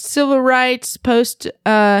post civil rights, post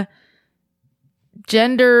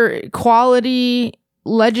gender equality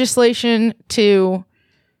legislation to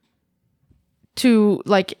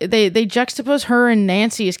like they juxtapose her and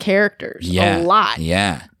Nancy as characters a lot.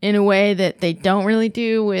 Yeah. In a way that they don't really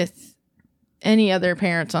do with any other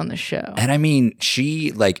parents on the show. And I mean,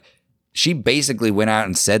 she basically went out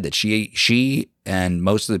and said that she and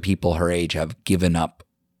most of the people her age have given up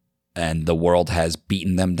and the world has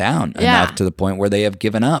beaten them down enough to the point where they have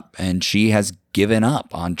given up. And she has given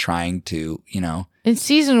up on trying to, In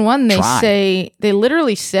season 1, they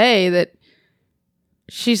literally say that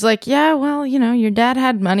she's like, yeah, well, your dad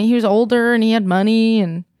had money. He was older and he had money.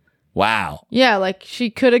 And wow. Yeah, like she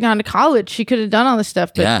could have gone to college. She could have done all this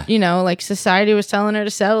stuff. But, like society was telling her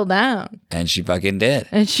to settle down. And she fucking did.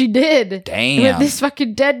 And she did. Damn. With this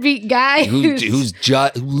fucking deadbeat guy who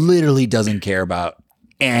literally doesn't care about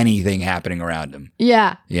anything happening around him.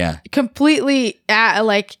 Yeah. Yeah. Completely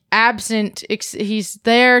absent. He's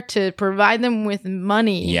there to provide them with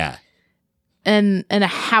money. Yeah. And a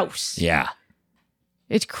house. Yeah.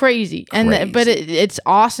 It's crazy. But it's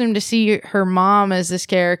awesome to see her mom as this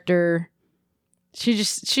character.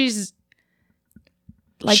 She's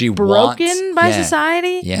like broken by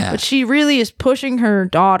society. Yeah. But she really is pushing her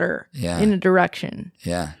daughter in a direction.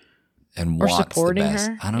 Yeah. And or wants supporting the best.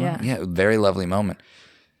 her. I don't know. Yeah. Very lovely moment.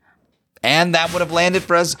 And that would have landed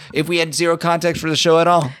for us if we had zero context for the show at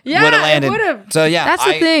all. Yeah, would have landed. It would have. So yeah, that's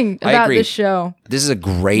the thing about this show. This is a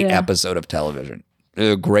great episode of television.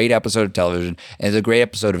 A great episode of television, and it's a great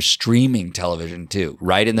episode of streaming television too.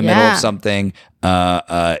 Right in the middle of something,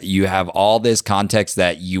 you have all this context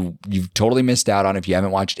that you've totally missed out on if you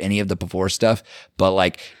haven't watched any of the before stuff. But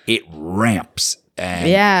like it ramps.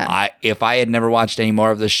 And if I had never watched any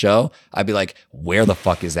more of the show, I'd be like, where the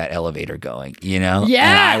fuck is that elevator going? Yeah.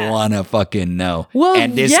 And I want to fucking know. Well,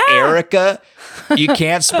 and this Erica, you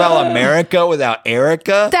can't spell America without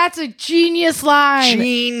Erica. That's a genius line.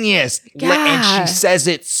 Genius. God. And she says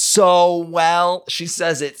it so well.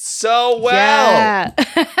 Yeah.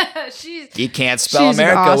 You can't spell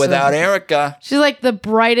America awesome. without Erica. She's like the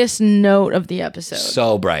brightest note of the episode.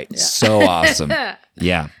 So bright. So awesome.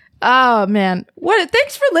 Yeah. Oh, man.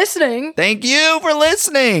 Thanks for listening. Thank you for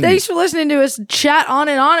listening. Thanks for listening to us chat on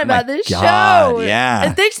and on about this show. Yeah.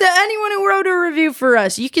 And thanks to anyone who wrote a review for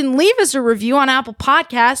us. You can leave us a review on Apple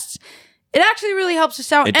Podcasts. It actually really helps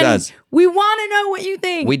us out. It does. We want to know what you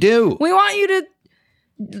think. We do. We want you to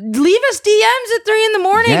leave us DMs at 3 a.m.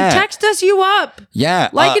 Yeah. Text us you up.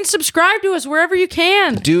 Yeah. Like and subscribe to us wherever you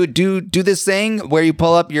can. Do this thing where you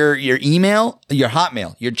pull up your email, your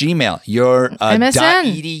Hotmail, your Gmail, your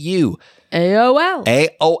MSN. .edu,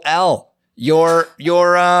 AOL, your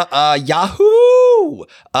Yahoo.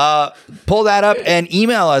 Pull that up and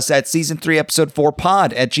email us at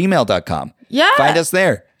season3episode4pod@gmail.com. Yeah. Find us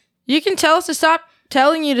there. You can tell us to stop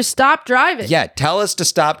telling you to stop driving. Yeah. Tell us to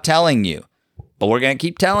stop telling you. But we're going to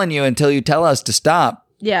keep telling you until you tell us to stop.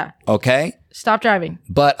 Yeah. Okay? Stop driving.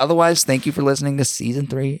 But otherwise, thank you for listening to Season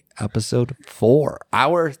 3, Episode 4.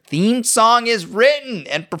 Our theme song is written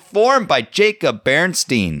and performed by Jacob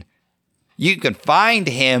Bernstein. You can find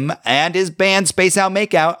him and his band Space Out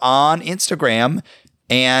Makeout on Instagram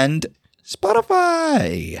and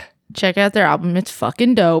Spotify. Check out their album. It's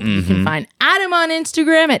fucking dope. You can find Adam on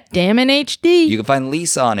Instagram at DamminHD. You can find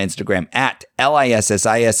Lisa on Instagram at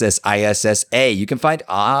LISSISSISSA. You can find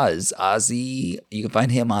Ozzy. You can find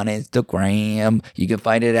him on Instagram. You can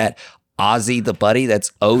find it at Ozzy the Buddy.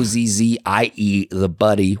 That's OZZIE the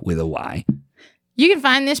Buddy with a Y. You can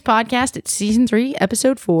find this podcast at season 3,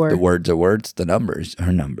 episode 4. The words are words, the numbers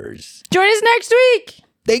are numbers. Join us next week.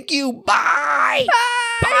 Thank you. Bye.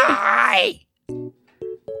 Bye. Bye.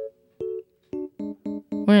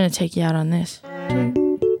 We're going to take you out on this.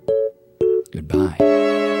 Goodbye.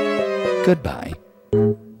 Goodbye.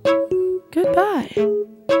 Goodbye.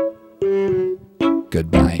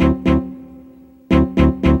 Goodbye.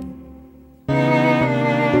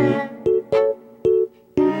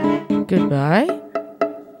 Goodbye.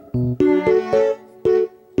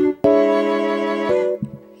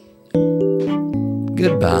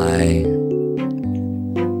 Goodbye.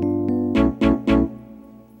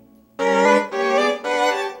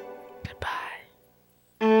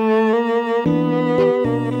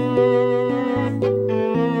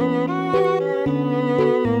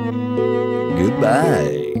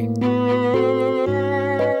 Goodbye.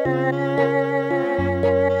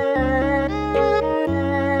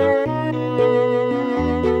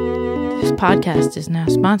 This podcast is now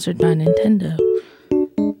sponsored by Nintendo.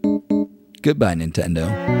 Goodbye, Nintendo.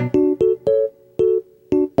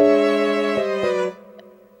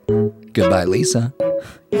 Goodbye, Lisa.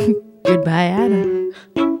 Goodbye, Adam.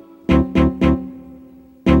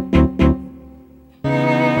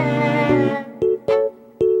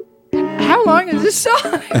 How long is this song?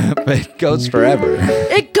 It goes forever.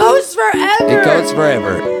 It goes forever. It goes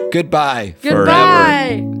forever. Goodbye.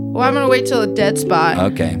 Goodbye. Well, I'm going to wait till a dead spot.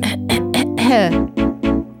 Forever. Okay.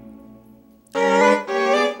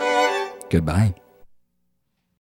 Goodbye.